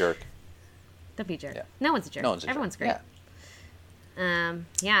 don't be a jerk. Don't be a jerk. Yeah. No one's a jerk. Everyone's great. Yeah. And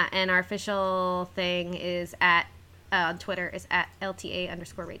our official thing is on Twitter is at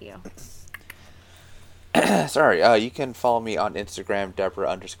LTA_radio. Sorry, you can follow me on Instagram,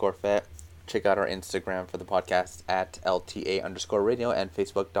 Deborah_Fett. Check out our Instagram for the podcast at LTA_radio and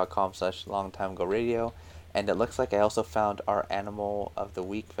Facebook.com/LongTimeAgoRadio. And it looks like I also found our animal of the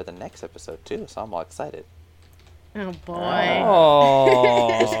week for the next episode too, so I'm all excited. Oh boy.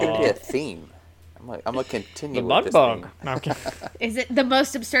 Oh. There's gonna be a theme. I'm gonna continue The with this bug bug. theme. No, I'm kidding. Is it the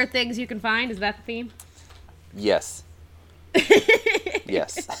most absurd things you can find? Is that the theme? Yes.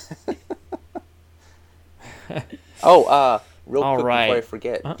 Yes. Real All quick right. before I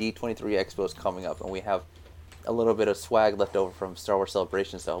forget, D23 Expo is coming up, and we have a little bit of swag left over from Star Wars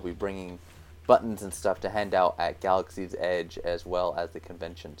Celebration, so I'll be bringing buttons and stuff to hand out at Galaxy's Edge as well as the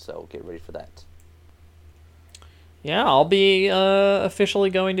convention, so get ready for that. Yeah, I'll be officially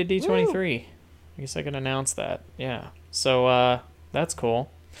going to D23. I guess I can announce that. Yeah. So that's cool.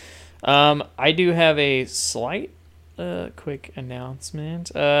 I do have a slight quick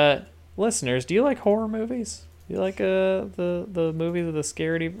announcement. Listeners, do you like horror movies? Do you like the movies of the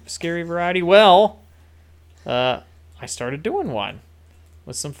scary variety? Well, I started doing one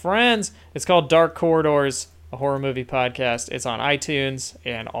with some friends. It's called Dark Corridors, a horror movie podcast. It's on iTunes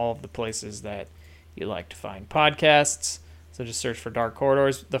and all of the places that you like to find podcasts. So just search for Dark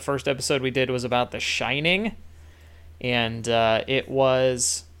Corridors. The first episode we did was about The Shining, and it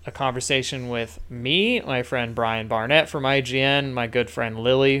was a conversation with me, my friend Brian Barnett from IGN, my good friend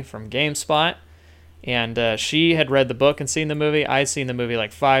Lily from GameSpot, and she had read the book and seen the movie. I'd seen the movie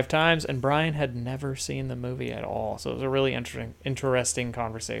like 5 times, and Brian had never seen the movie at all. So it was a really interesting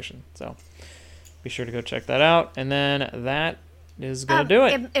conversation. So be sure to go check that out. And then that is going to do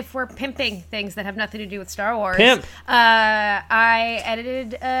it. If we're pimping things that have nothing to do with Star Wars, Pimp. I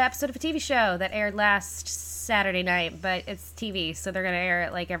edited an episode of a TV show that aired last Saturday night, but it's TV, so they're going to air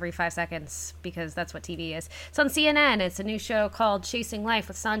it like every 5 seconds because that's what TV is. It's on CNN. It's a new show called Chasing Life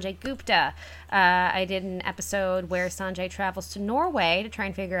with Sanjay Gupta. I did an episode where Sanjay travels to Norway to try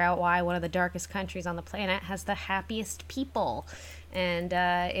and figure out why one of the darkest countries on the planet has the happiest people. And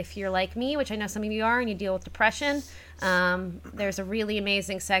if you're like me, which I know some of you are, and you deal with depression, there's a really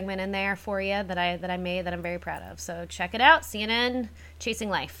amazing segment in there for you that I made that I'm very proud of. So check it out, CNN, Chasing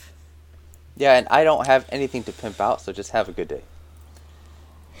Life. Yeah, and I don't have anything to pimp out, so just have a good day.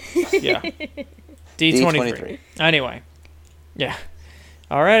 Yeah. D23. Anyway. Yeah.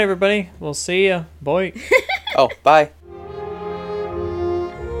 All right, everybody. We'll see you. Boy. Oh, bye.